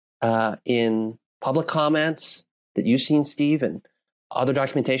in public comments that you've seen, Steve, and other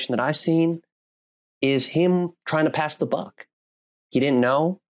documentation that I've seen is him trying to pass the buck. He didn't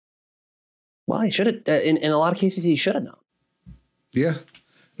know. Well, he should have. In a lot of cases, he should have known. Yeah.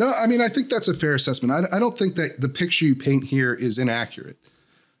 No, I mean, I think that's a fair assessment. I don't think that the picture you paint here is inaccurate,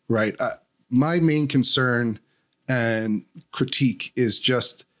 right? My main concern and critique is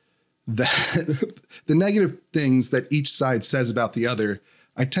just that the negative things that each side says about the other,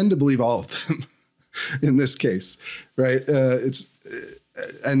 I tend to believe all of them in this case, right?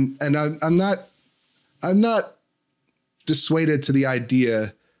 I'm not dissuaded to the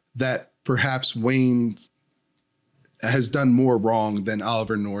idea that perhaps Wayne has done more wrong than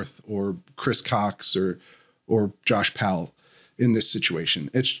Oliver North or Chris Cox or Josh Powell in this situation.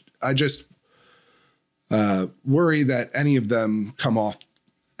 I just worry that any of them come off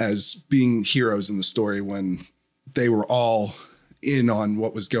as being heroes in the story when they were all in on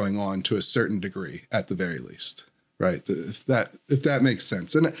what was going on to a certain degree, at the very least. Right. If that makes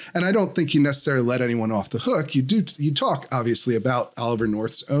sense. And I don't think you necessarily let anyone off the hook. You talk obviously about Oliver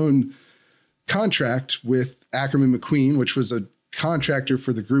North's own contract with Ackerman McQueen, which was a contractor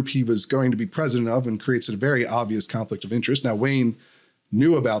for the group he was going to be president of, and creates a very obvious conflict of interest. Now, Wayne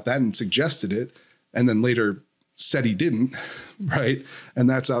knew about that and suggested it, and then later said he didn't. Right. And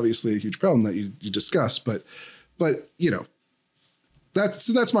that's obviously a huge problem that you discuss. But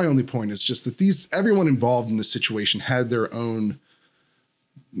that's my only point, is just that everyone involved in this situation had to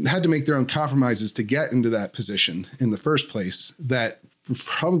make their own compromises to get into that position in the first place that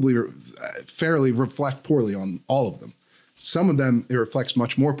probably fairly reflect poorly on all of them. Some of them it reflects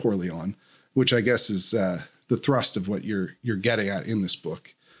much more poorly on, which I guess is the thrust of what you're getting at in this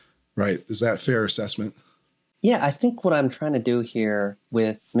book, right? Is that a fair assessment? Yeah, I think what I'm trying to do here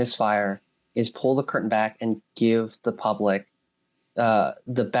with Misfire is pull the curtain back and give the public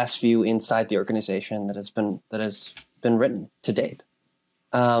the best view inside the organization that has been written to date,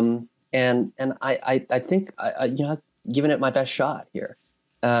 and I think I've given it my best shot here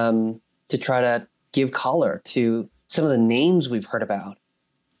to try to give color to some of the names we've heard about,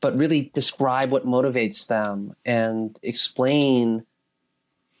 but really describe what motivates them and explain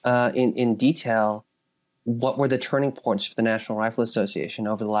in detail what were the turning points for the National Rifle Association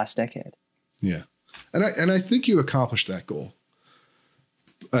over the last decade. Yeah, and I think you accomplished that goal.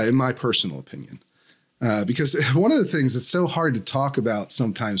 In my personal opinion, because one of the things that's so hard to talk about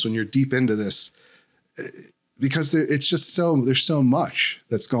sometimes when you're deep into this, because it's just there's so much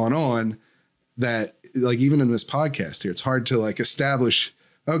that's going on that, like, even in this podcast here, it's hard to like establish,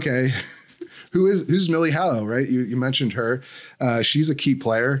 okay, who's Millie Hallow, right? You mentioned her. She's a key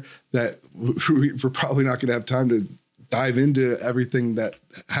player that we're probably not going to have time to dive into everything that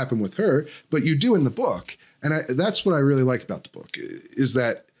happened with her, but you do in the book. And that's what I really like about the book, is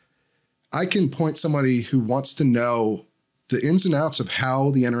that I can point somebody who wants to know the ins and outs of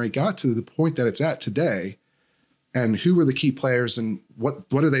how the NRA got to the point that it's at today, and who were the key players, and what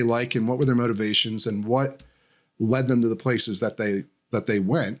are they like, and what were their motivations, and what led them to the places that they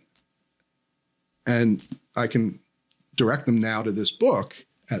went. And I can direct them now to this book,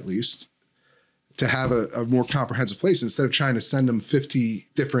 at least, to have a more comprehensive place instead of trying to send them 50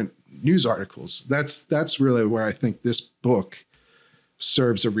 different news articles. That's really where I think this book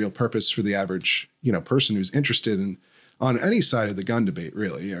serves a real purpose for the average, person who's interested in on any side of the gun debate,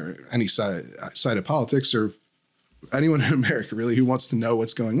 really, or any side of politics, or anyone in America really who wants to know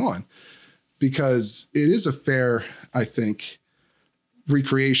what's going on, because it is a fair, I think,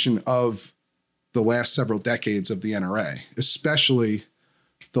 recreation of the last several decades of the NRA, especially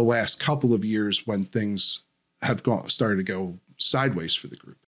the last couple of years when things have started to go sideways for the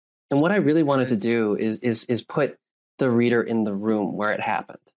group. And what I really wanted to do is put the reader in the room where it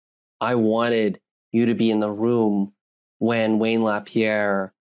happened. I wanted you to be in the room when Wayne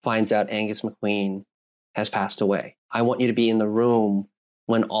LaPierre finds out Angus McQueen has passed away. I want you to be in the room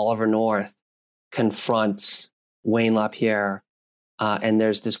when Oliver North confronts Wayne LaPierre, and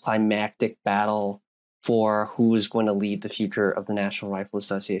there's this climactic battle for who is going to lead the future of the National Rifle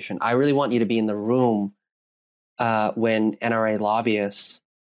Association. I really want you to be in the room when NRA lobbyists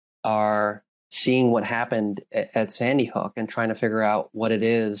are seeing what happened at Sandy Hook and trying to figure out what it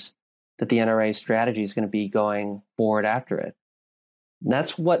is that the NRA strategy is going to be going forward after it.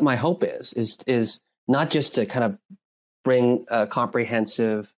 That's what my hope is not just to kind of bring a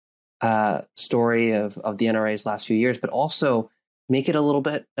comprehensive story of the NRA's last few years, but also make it a little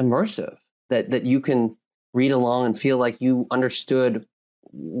bit immersive, that you can read along and feel like you understood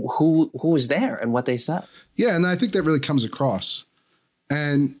who was there and what they said. Yeah, and I think that really comes across.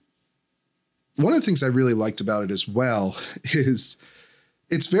 And one of the things I really liked about it as well is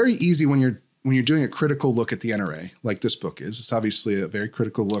it's very easy when you're doing a critical look at the NRA, like this book is. It's obviously a very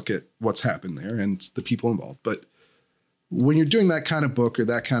critical look at what's happened there and the people involved. But when you're doing that kind of book or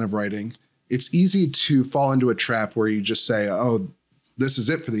that kind of writing, it's easy to fall into a trap where you just say, oh, this is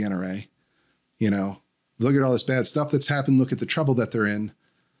it for the NRA. You know, look at all this bad stuff that's happened. Look at the trouble that they're in.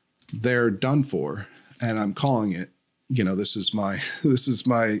 They're done for. And I'm calling it, you know, this is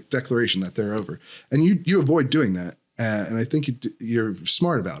my declaration that they're over. And you avoid doing that. And I think you're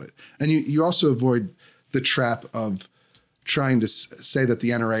smart about it. And you also avoid the trap of trying to say that the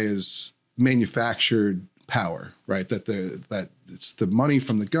NRA is manufactured power, right? That it's the money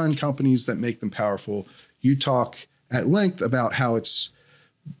from the gun companies that make them powerful. You talk at length about how it's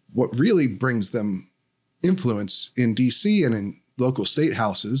what really brings them influence in DC and in local state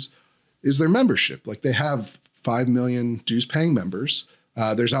houses is their membership. Like they have 5 million dues paying members.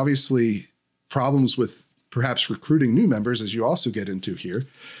 There's obviously problems with perhaps recruiting new members, as you also get into here,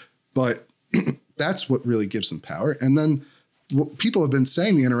 but that's what really gives them power. And then what people have been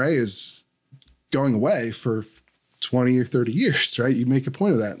saying the NRA is going away for 20 or 30 years, right? You make a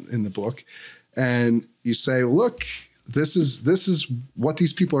point of that in the book and you say, well, look, this is what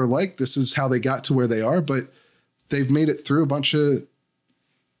these people are like. This is how they got to where they are, but they've made it through a bunch of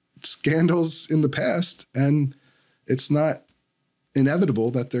scandals in the past and it's not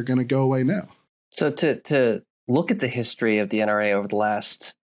inevitable that they're going to go away now. So to look at the history of the NRA over the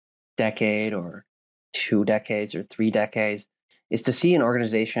last decade or 2 decades or 3 decades is to see an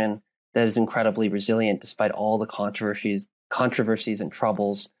organization that is incredibly resilient despite all the controversies and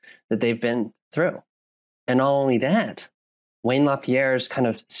troubles that they've been through. And not only that, Wayne LaPierre's kind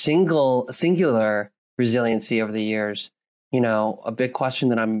of singular resiliency over the years, you know, a big question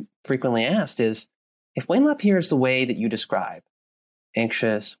that I'm frequently asked is, if Wayne LaPierre is the way that you describe,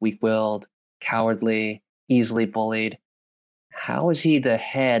 anxious, weak-willed, cowardly, easily bullied, how is he the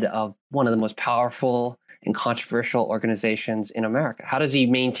head of one of the most powerful and controversial organizations in America? How has he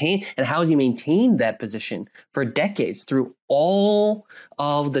maintained that position for decades through all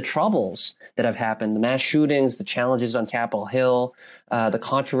of the troubles that have happened, the mass shootings, the challenges on Capitol Hill, the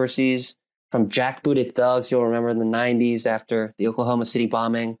controversies from jackbooted thugs, you'll remember in the 90s after the Oklahoma City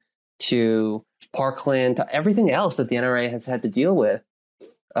bombing, to Parkland, to everything else that the NRA has had to deal with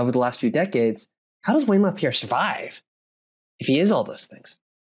over the last few decades? How does Wayne LaPierre survive if he is all those things?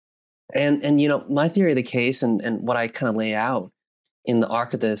 And you know, my theory of the case and what I kind of lay out in the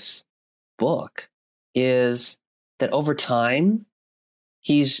arc of this book is that over time,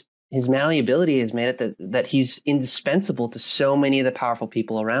 his malleability has made it that he's indispensable to so many of the powerful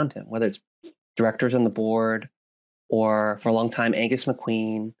people around him, whether it's directors on the board or for a long time Angus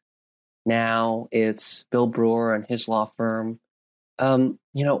McQueen. Now it's Bill Brewer and his law firm. You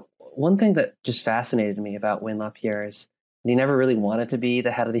know, one thing that just fascinated me about Wayne LaPierre is he never really wanted to be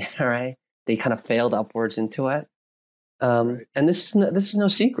the head of the NRA. They kind of failed upwards into it. Right. And this is no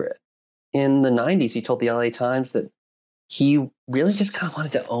secret. In the 90s, he told the LA Times that he really just kind of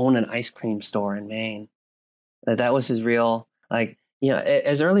wanted to own an ice cream store in Maine. That was his real, like, you know,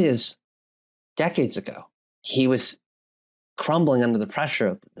 as early as decades ago, he was crumbling under the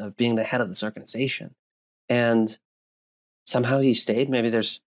pressure of being the head of this organization. And somehow he stayed. Maybe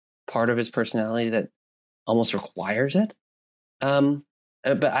there's part of his personality that almost requires it.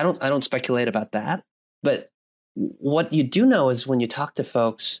 But I don't speculate about that. But what you do know is when you talk to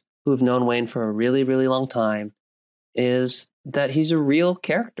folks who have known Wayne for a really, really long time, is that he's a real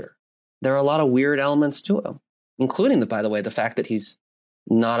character. There are a lot of weird elements to him, including, by the way, the fact that he's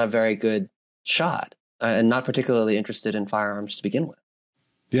not a very good shot and not particularly interested in firearms to begin with.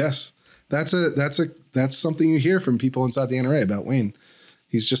 Yes. That's something you hear from people inside the NRA about Wayne.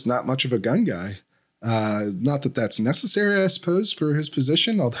 He's just not much of a gun guy. Not that that's necessary, I suppose, for his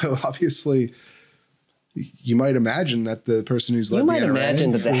position, although obviously you might imagine that the person who's led the NRA... You might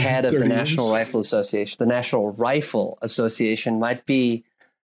imagine that the head of the National Rifle Association, the National Rifle Association, might be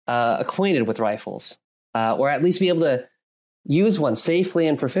acquainted with rifles, or at least be able to use one safely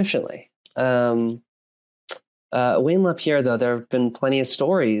and proficiently. Wayne LaPierre, though, there have been plenty of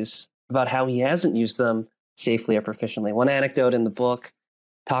stories about how he hasn't used them safely or proficiently. One anecdote in the book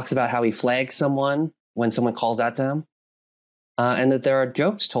talks about how he flags someone when someone calls out to him, and that there are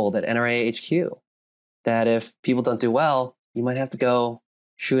jokes told at NRA HQ that if people don't do well, you might have to go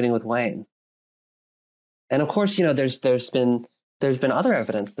shooting with Wayne. And of course, there's been other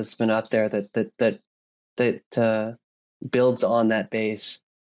evidence that's been out there that builds on that base.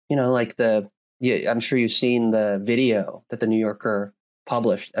 Like I'm sure you've seen the video that the New Yorker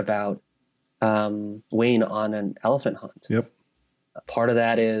published about Wayne on an elephant hunt. Yep. Part of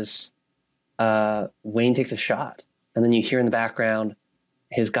that is Wayne takes a shot, and then you hear in the background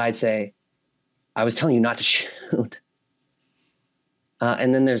his guide say, "I was telling you not to shoot."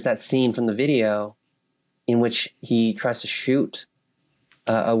 And then there's that scene from the video in which he tries to shoot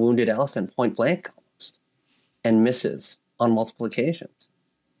a wounded elephant point blank almost, and misses on multiple occasions.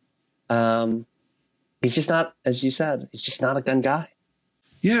 He's just not, as you said, he's just not a gun guy.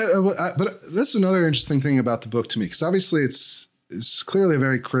 Yeah, but that's another interesting thing about the book to me, because obviously it's clearly a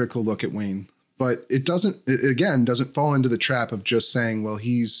very critical look at Wayne, but it doesn't fall into the trap of just saying, well,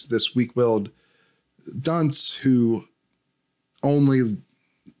 he's this weak-willed dunce who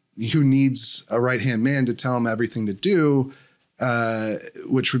needs a right-hand man to tell him everything to do,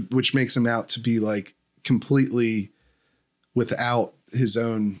 which makes him out to be like completely without his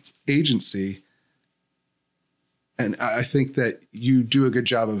own agency. And I think that you do a good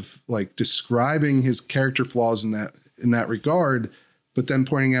job of like describing his character flaws in that regard, but then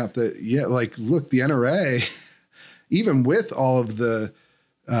pointing out that, look, the NRA, even with all of the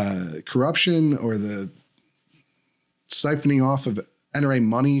corruption or the siphoning off of NRA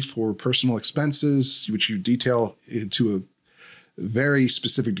money for personal expenses, which you detail to a very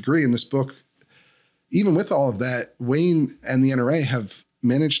specific degree in this book, even with all of that, Wayne and the NRA have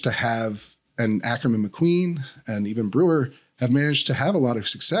managed to have, and Ackerman McQueen and even Brewer have managed to have a lot of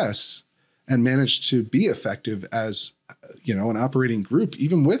success and managed to be effective as, an operating group,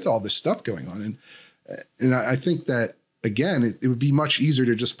 even with all this stuff going on. And I think that, again, it would be much easier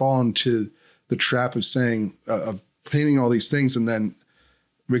to just fall into the trap of saying, of painting all these things and then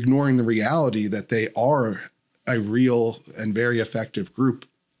ignoring the reality that they are a real and very effective group,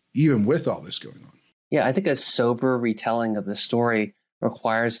 even with all this going on. Yeah, I think a sober retelling of the story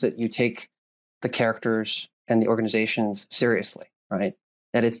requires that you take the characters and the organizations seriously, right?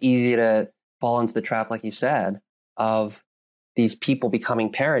 That it's easy to fall into the trap, like you said, of these people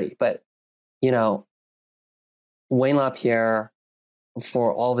becoming parody. But, Wayne LaPierre,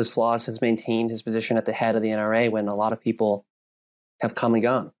 for all of his flaws, has maintained his position at the head of the NRA when a lot of people have come and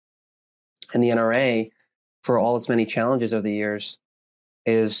gone. And the NRA, for all its many challenges over the years,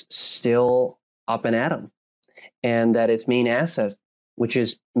 is still up and at 'em. And that its main asset, which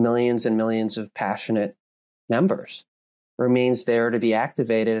is millions and millions of passionate members, remains there to be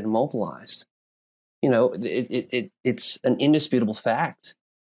activated and mobilized. It's an indisputable fact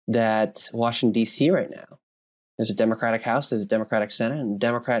that Washington, D.C. right now, there's a Democratic House, there's a Democratic Senate, and a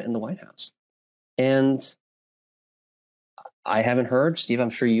Democrat in the White House. And I haven't heard, Steve,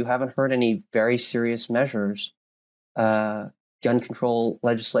 I'm sure you haven't heard any very serious measures, gun control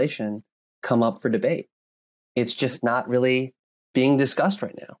legislation, come up for debate. It's just not really being discussed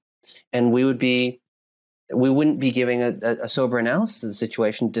right now. And we wouldn't be giving a sober analysis of the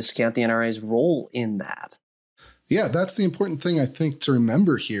situation to discount the NRA's role in that. Yeah, that's the important thing I think to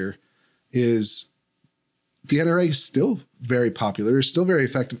remember here is the NRA is still very popular, still very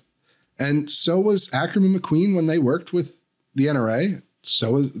effective. And so was Ackerman McQueen when they worked with the NRA.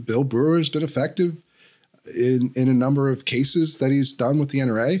 So has Bill Brewer has been effective in a number of cases that he's done with the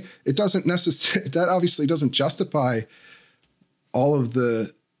NRA. It doesn't necessarily, that obviously doesn't justify all of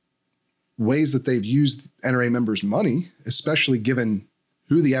the ways that they've used NRA members' money, especially given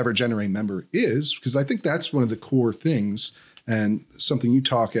who the average NRA member is, because I think that's one of the core things, and something you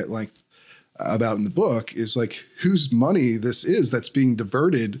talk at length about in the book is like whose money this is that's being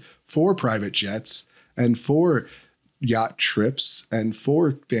diverted for private jets and for yacht trips and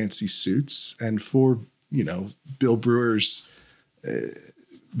for fancy suits and for, Bill Brewer's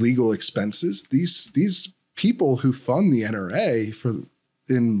legal expenses. These people who fund the NRA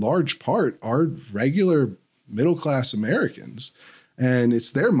in large part are regular middle-class Americans. and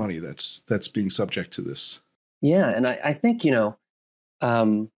it's their money that's being subject to this. Yeah. And I think,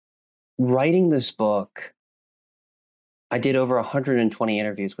 writing this book, I did over 120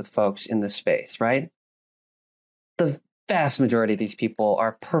 interviews with folks in this space, right? The vast majority of these people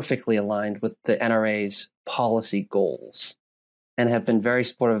are perfectly aligned with the NRA's policy goals and have been very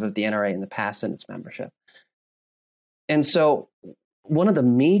supportive of the NRA in the past and its membership. And so one of the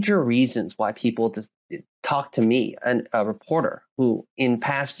major reasons why people talk to me, a reporter who in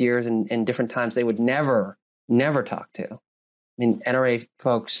past years and different times they would never talk to. I mean, NRA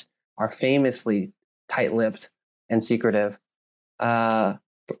folks are famously tight-lipped and secretive,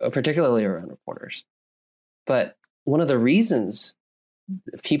 particularly around reporters. But one of the reasons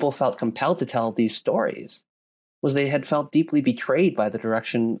people felt compelled to tell these stories was they had felt deeply betrayed by the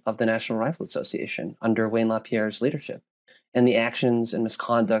direction of the National Rifle Association under Wayne LaPierre's leadership and the actions and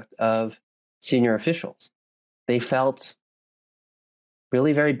misconduct of senior officials. They felt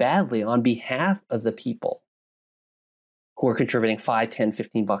really very badly on behalf of the people who are contributing $5, $10,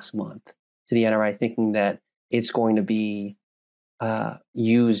 $15 a month to the NRA, thinking that it's going to be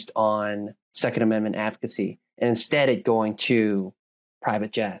used on Second Amendment advocacy, and instead it going to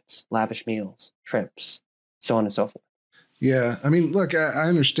private jets, lavish meals, trips, so on and so forth. Yeah. I mean, look, I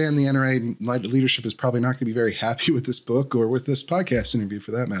understand the NRA leadership is probably not going to be very happy with this book or with this podcast interview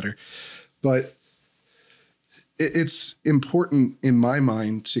for that matter. But it's important in my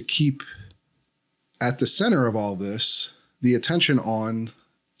mind to keep at the center of all this the attention on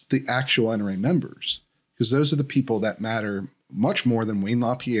the actual NRA members, because those are the people that matter much more than Wayne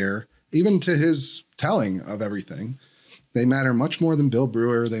LaPierre, even to his telling of everything. They matter much more than Bill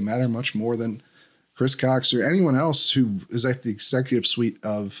Brewer. They matter much more than Chris Cox or anyone else who is at the executive suite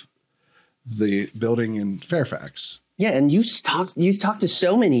of the building in Fairfax. Yeah, and you've talked to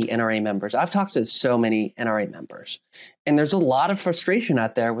so many NRA members. I've talked to so many NRA members, and there's a lot of frustration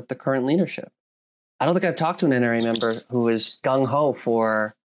out there with the current leadership. I don't think I've talked to an NRA member who is gung-ho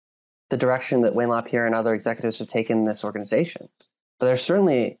for the direction that Wayne LaPierre and other executives have taken in this organization. But there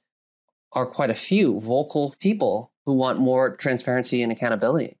certainly are quite a few vocal people who want more transparency and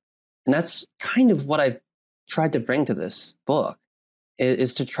accountability. And that's kind of what I've tried to bring to this book,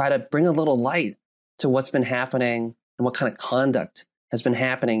 is to try to bring a little light to what's been happening and what kind of conduct has been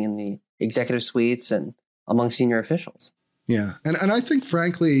happening in the executive suites and among senior officials. Yeah. And I think,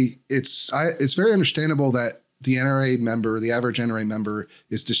 frankly, it's very understandable that the NRA member, the average NRA member,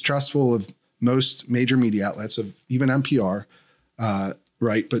 is distrustful of most major media outlets, of even NPR,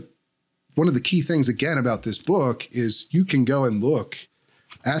 right? But one of the key things, again, about this book is you can go and look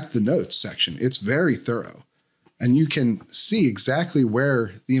at the notes section. It's very thorough. And you can see exactly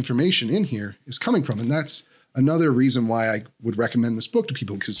where the information in here is coming from. And that's another reason why I would recommend this book to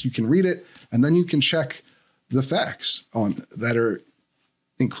people, because you can read it and then you can check the facts on that are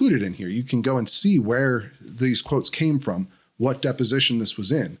included in here. You can go and see where these quotes came from, what deposition this was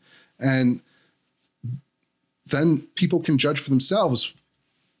in. And then people can judge for themselves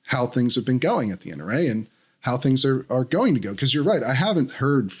how things have been going at the NRA and how things are going to go. Because you're right, I haven't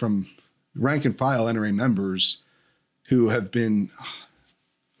heard from rank and file NRA members who have been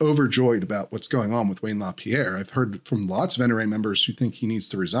overjoyed about what's going on with Wayne LaPierre. I've heard from lots of NRA members who think he needs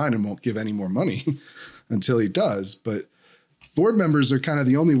to resign and won't give any more money until he does. But board members are kind of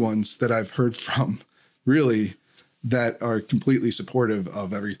the only ones that I've heard from, really, that are completely supportive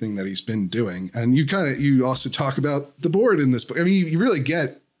of everything that he's been doing. And you also talk about the board in this book. I mean, you really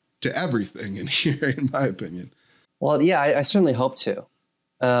get to everything in here, in my opinion. Well, yeah, I certainly hope to.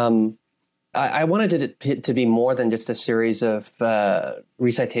 I wanted it to be more than just a series of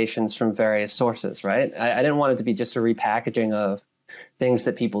recitations from various sources, right? I didn't want it to be just a repackaging of things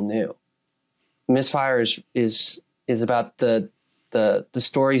that people knew. Misfire is about the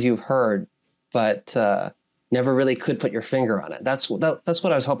stories you've heard, but never really could put your finger on it. That's what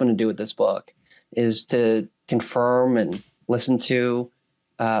I was hoping to do with this book, is to confirm and listen to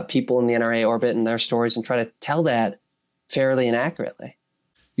people in the NRA orbit and their stories and try to tell that fairly and accurately.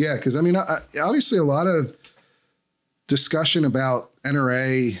 Yeah, because I mean, obviously a lot of discussion about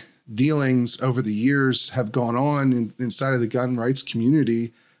NRA dealings over the years have gone on inside of the gun rights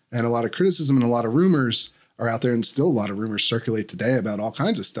community, and a lot of criticism and a lot of rumors are out there, and still a lot of rumors circulate today about all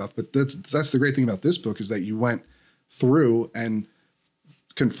kinds of stuff. But that's the great thing about this book, is that you went through and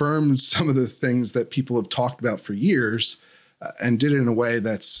confirmed some of the things that people have talked about for years, and did it in a way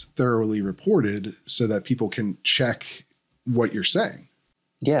that's thoroughly reported so that people can check what you're saying.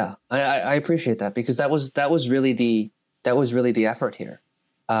 Yeah, I appreciate that, because that was really the effort here,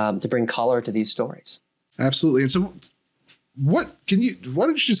 to bring color to these stories. Absolutely. And so why don't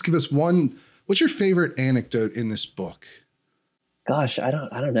you just give us what's your favorite anecdote in this book? Gosh, I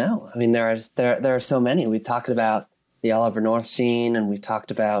don't know. I mean, there are so many. We talked about the Oliver North scene, and we talked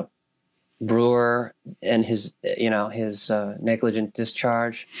about Brewer and his negligent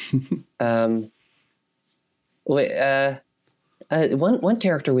discharge. One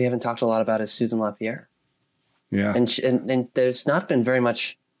character we haven't talked a lot about is Susan LaPierre. Yeah, and there's not been very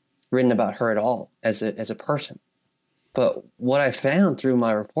much written about her at all as a person. But what I found through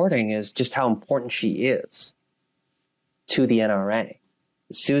my reporting is just how important she is to the NRA.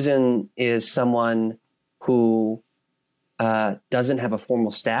 Susan is someone who doesn't have a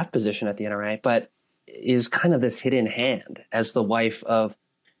formal staff position at the NRA, but is kind of this hidden hand as the wife of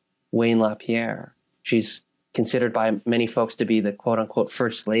Wayne LaPierre. She's considered by many folks to be the quote unquote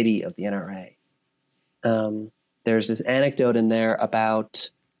first lady of the NRA. There's this anecdote in there about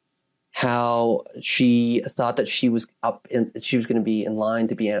how she thought that she was going to be in line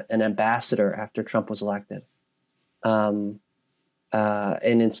to be an ambassador after Trump was elected. And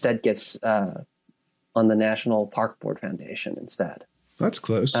instead gets on the National Park Board Foundation instead. That's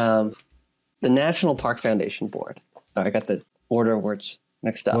close. The National Park Foundation Board. I got the order of words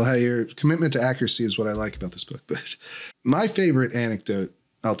mixed up. Well, hey, your commitment to accuracy is what I like about this book. But my favorite anecdote,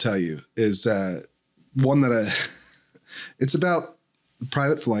 I'll tell you, is one that it's about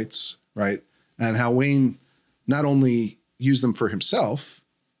private flights, right? And how Wayne not only used them for himself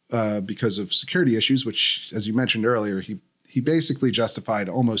because of security issues, which, as you mentioned earlier, he basically justified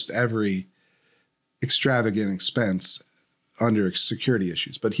almost every extravagant expense under security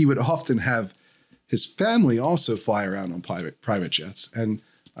issues. But he would often have his family also fly around on private jets. And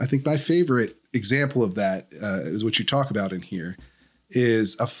I think my favorite example of that is what you talk about in here,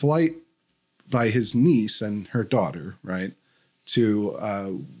 is a flight by his niece and her daughter, right, to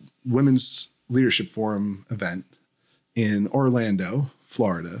a Women's Leadership Forum event in Orlando,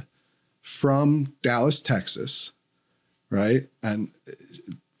 Florida, from Dallas, Texas, right? And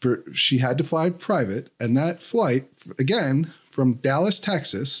she had to fly private, and that flight, again, from Dallas,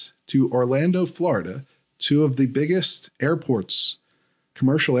 Texas to Orlando, Florida, two of the biggest airports,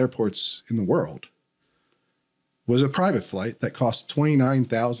 commercial airports in the world, was a private flight that cost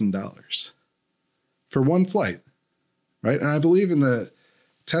 $29,000 for one flight, right? And I believe in the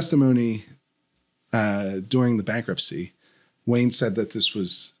testimony during the bankruptcy, Wayne said that this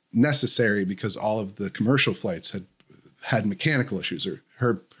was necessary because all of the commercial flights had mechanical issues, or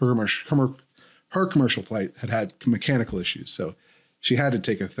her commercial flight had mechanical issues. So she had to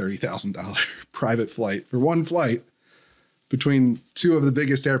take a $30,000 private flight for one flight between two of the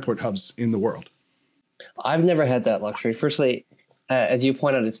biggest airport hubs in the world. I've never had that luxury. Firstly, as you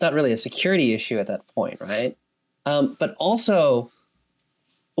point out, it's not really a security issue at that point, right? But also,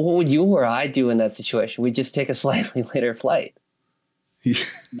 what would you or I do in that situation? We'd just take a slightly later flight.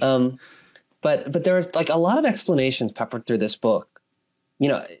 But there's like a lot of explanations peppered through this book. You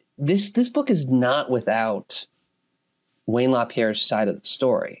know, this book is not without Wayne LaPierre's side of the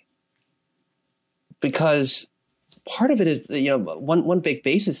story, because part of it is, one big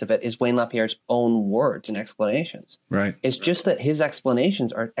basis of it is Wayne LaPierre's own words and explanations. Right. It's just that his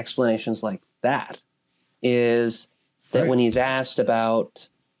explanations are explanations like that. Is that when he's asked about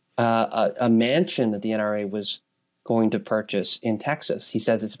a mansion that the NRA was going to purchase in Texas, he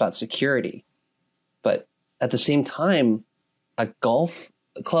says it's about security. But at the same time, a golf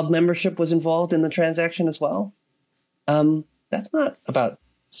club membership was involved in the transaction as well. That's not about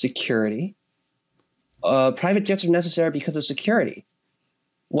security. Private jets are necessary because of security.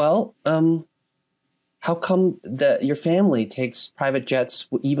 Well, how come that your family takes private jets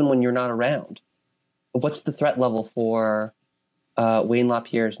even when you're not around? What's the threat level for Wayne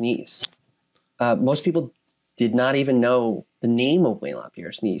LaPierre's niece? Most people did not even know the name of Wayne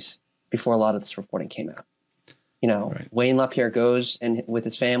LaPierre's niece before a lot of this reporting came out. Right. Wayne LaPierre goes with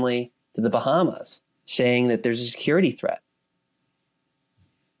his family to the Bahamas, saying that there's a security threat.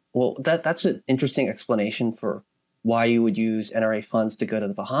 Well, that's an interesting explanation for why you would use NRA funds to go to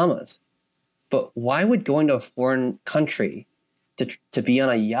the Bahamas. But why would going to a foreign country to be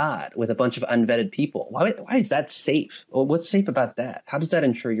on a yacht with a bunch of unvetted people, why is that safe? Well, what's safe about that? How does that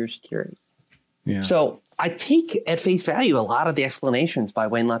ensure your security? Yeah. So I take at face value a lot of the explanations by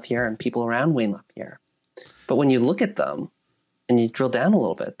Wayne LaPierre and people around Wayne LaPierre. But when you look at them and you drill down a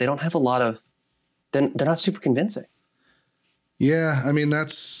little bit, they don't have a lot of, they're not super convincing. Yeah, I mean,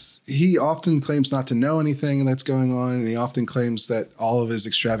 he often claims not to know anything that's going on, and he often claims that all of his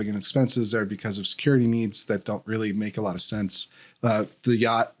extravagant expenses are because of security needs that don't really make a lot of sense. The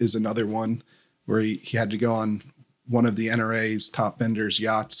yacht is another one where he had to go on one of the NRA's top vendors'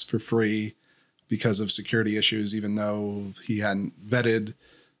 yachts for free because of security issues, even though he hadn't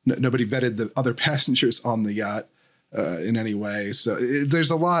nobody vetted the other passengers on the yacht. in any way. So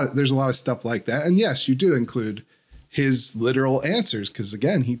there's a lot of stuff like that. And yes, you do include his literal answers, because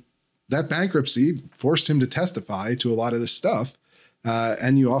again, that bankruptcy forced him to testify to a lot of this stuff.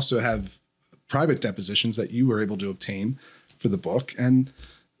 And you also have private depositions that you were able to obtain for the book. And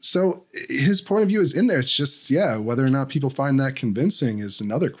so his point of view is in there. It's just, whether or not people find that convincing is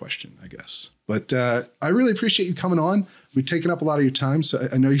another question, I guess. But I really appreciate you coming on. We've taken up a lot of your time, so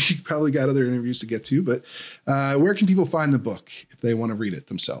I know you probably got other interviews to get to, but where can people find the book if they want to read it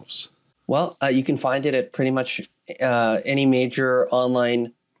themselves? Well, you can find it at pretty much any major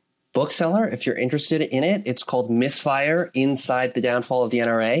online bookseller. If you're interested in it, it's called Misfire: Inside the Downfall of the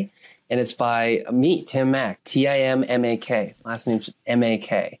NRA. And it's by me, Tim Mak, Timmak. Last name's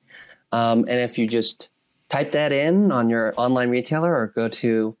M-A-K. And if you just type that in on your online retailer or go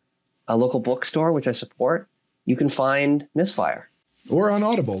to a local bookstore, which I support, you can find Misfire. Or on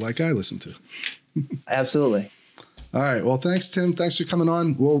Audible, like I listen to. Absolutely. All right. Well, thanks, Tim. Thanks for coming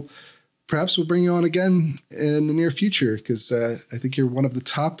on. Perhaps we'll bring you on again in the near future, because I think you're one of the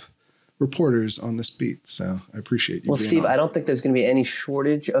top reporters on this beat. So I appreciate you. Well, Steve, I don't think there's going to be any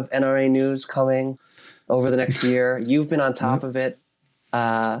shortage of NRA news coming over the next year. You've been on top of it.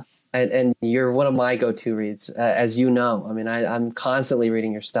 And you're one of my go-to reads, as you know. I mean, I'm constantly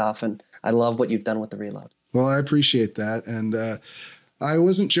reading your stuff, and I love what you've done with the Reload. Well, I appreciate that. And I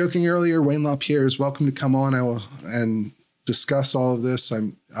wasn't joking earlier. Wayne LaPierre is welcome to come on and discuss all of this.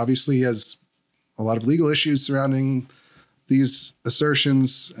 Obviously he has a lot of legal issues surrounding these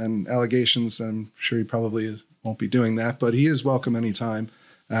assertions and allegations. I'm sure he probably won't be doing that, but he is welcome anytime,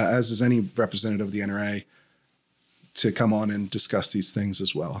 as is any representative of the NRA, to come on and discuss these things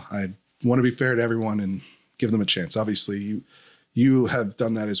as well. I want to be fair to everyone and give them a chance. Obviously, you have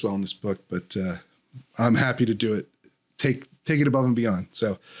done that as well in this book, but I'm happy to do it. Take it above and beyond.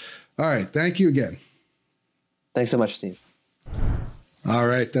 So, all right. Thank you again. Thanks so much, Steve. All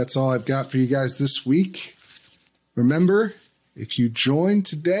right. That's all I've got for you guys this week. Remember, if you join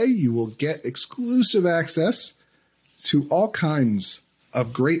today, you will get exclusive access to all kinds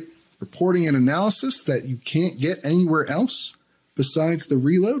of great reporting and analysis that you can't get anywhere else besides the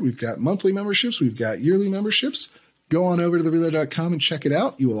Reload. We've got monthly memberships. We've got yearly memberships. Go on over to thereload.com and check it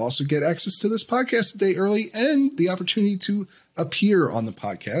out. You will also get access to this podcast a day early and the opportunity to appear on the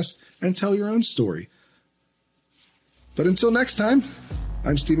podcast and tell your own story. But until next time,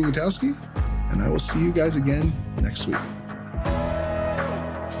 I'm Stephen Gutowski, and I will see you guys again next week.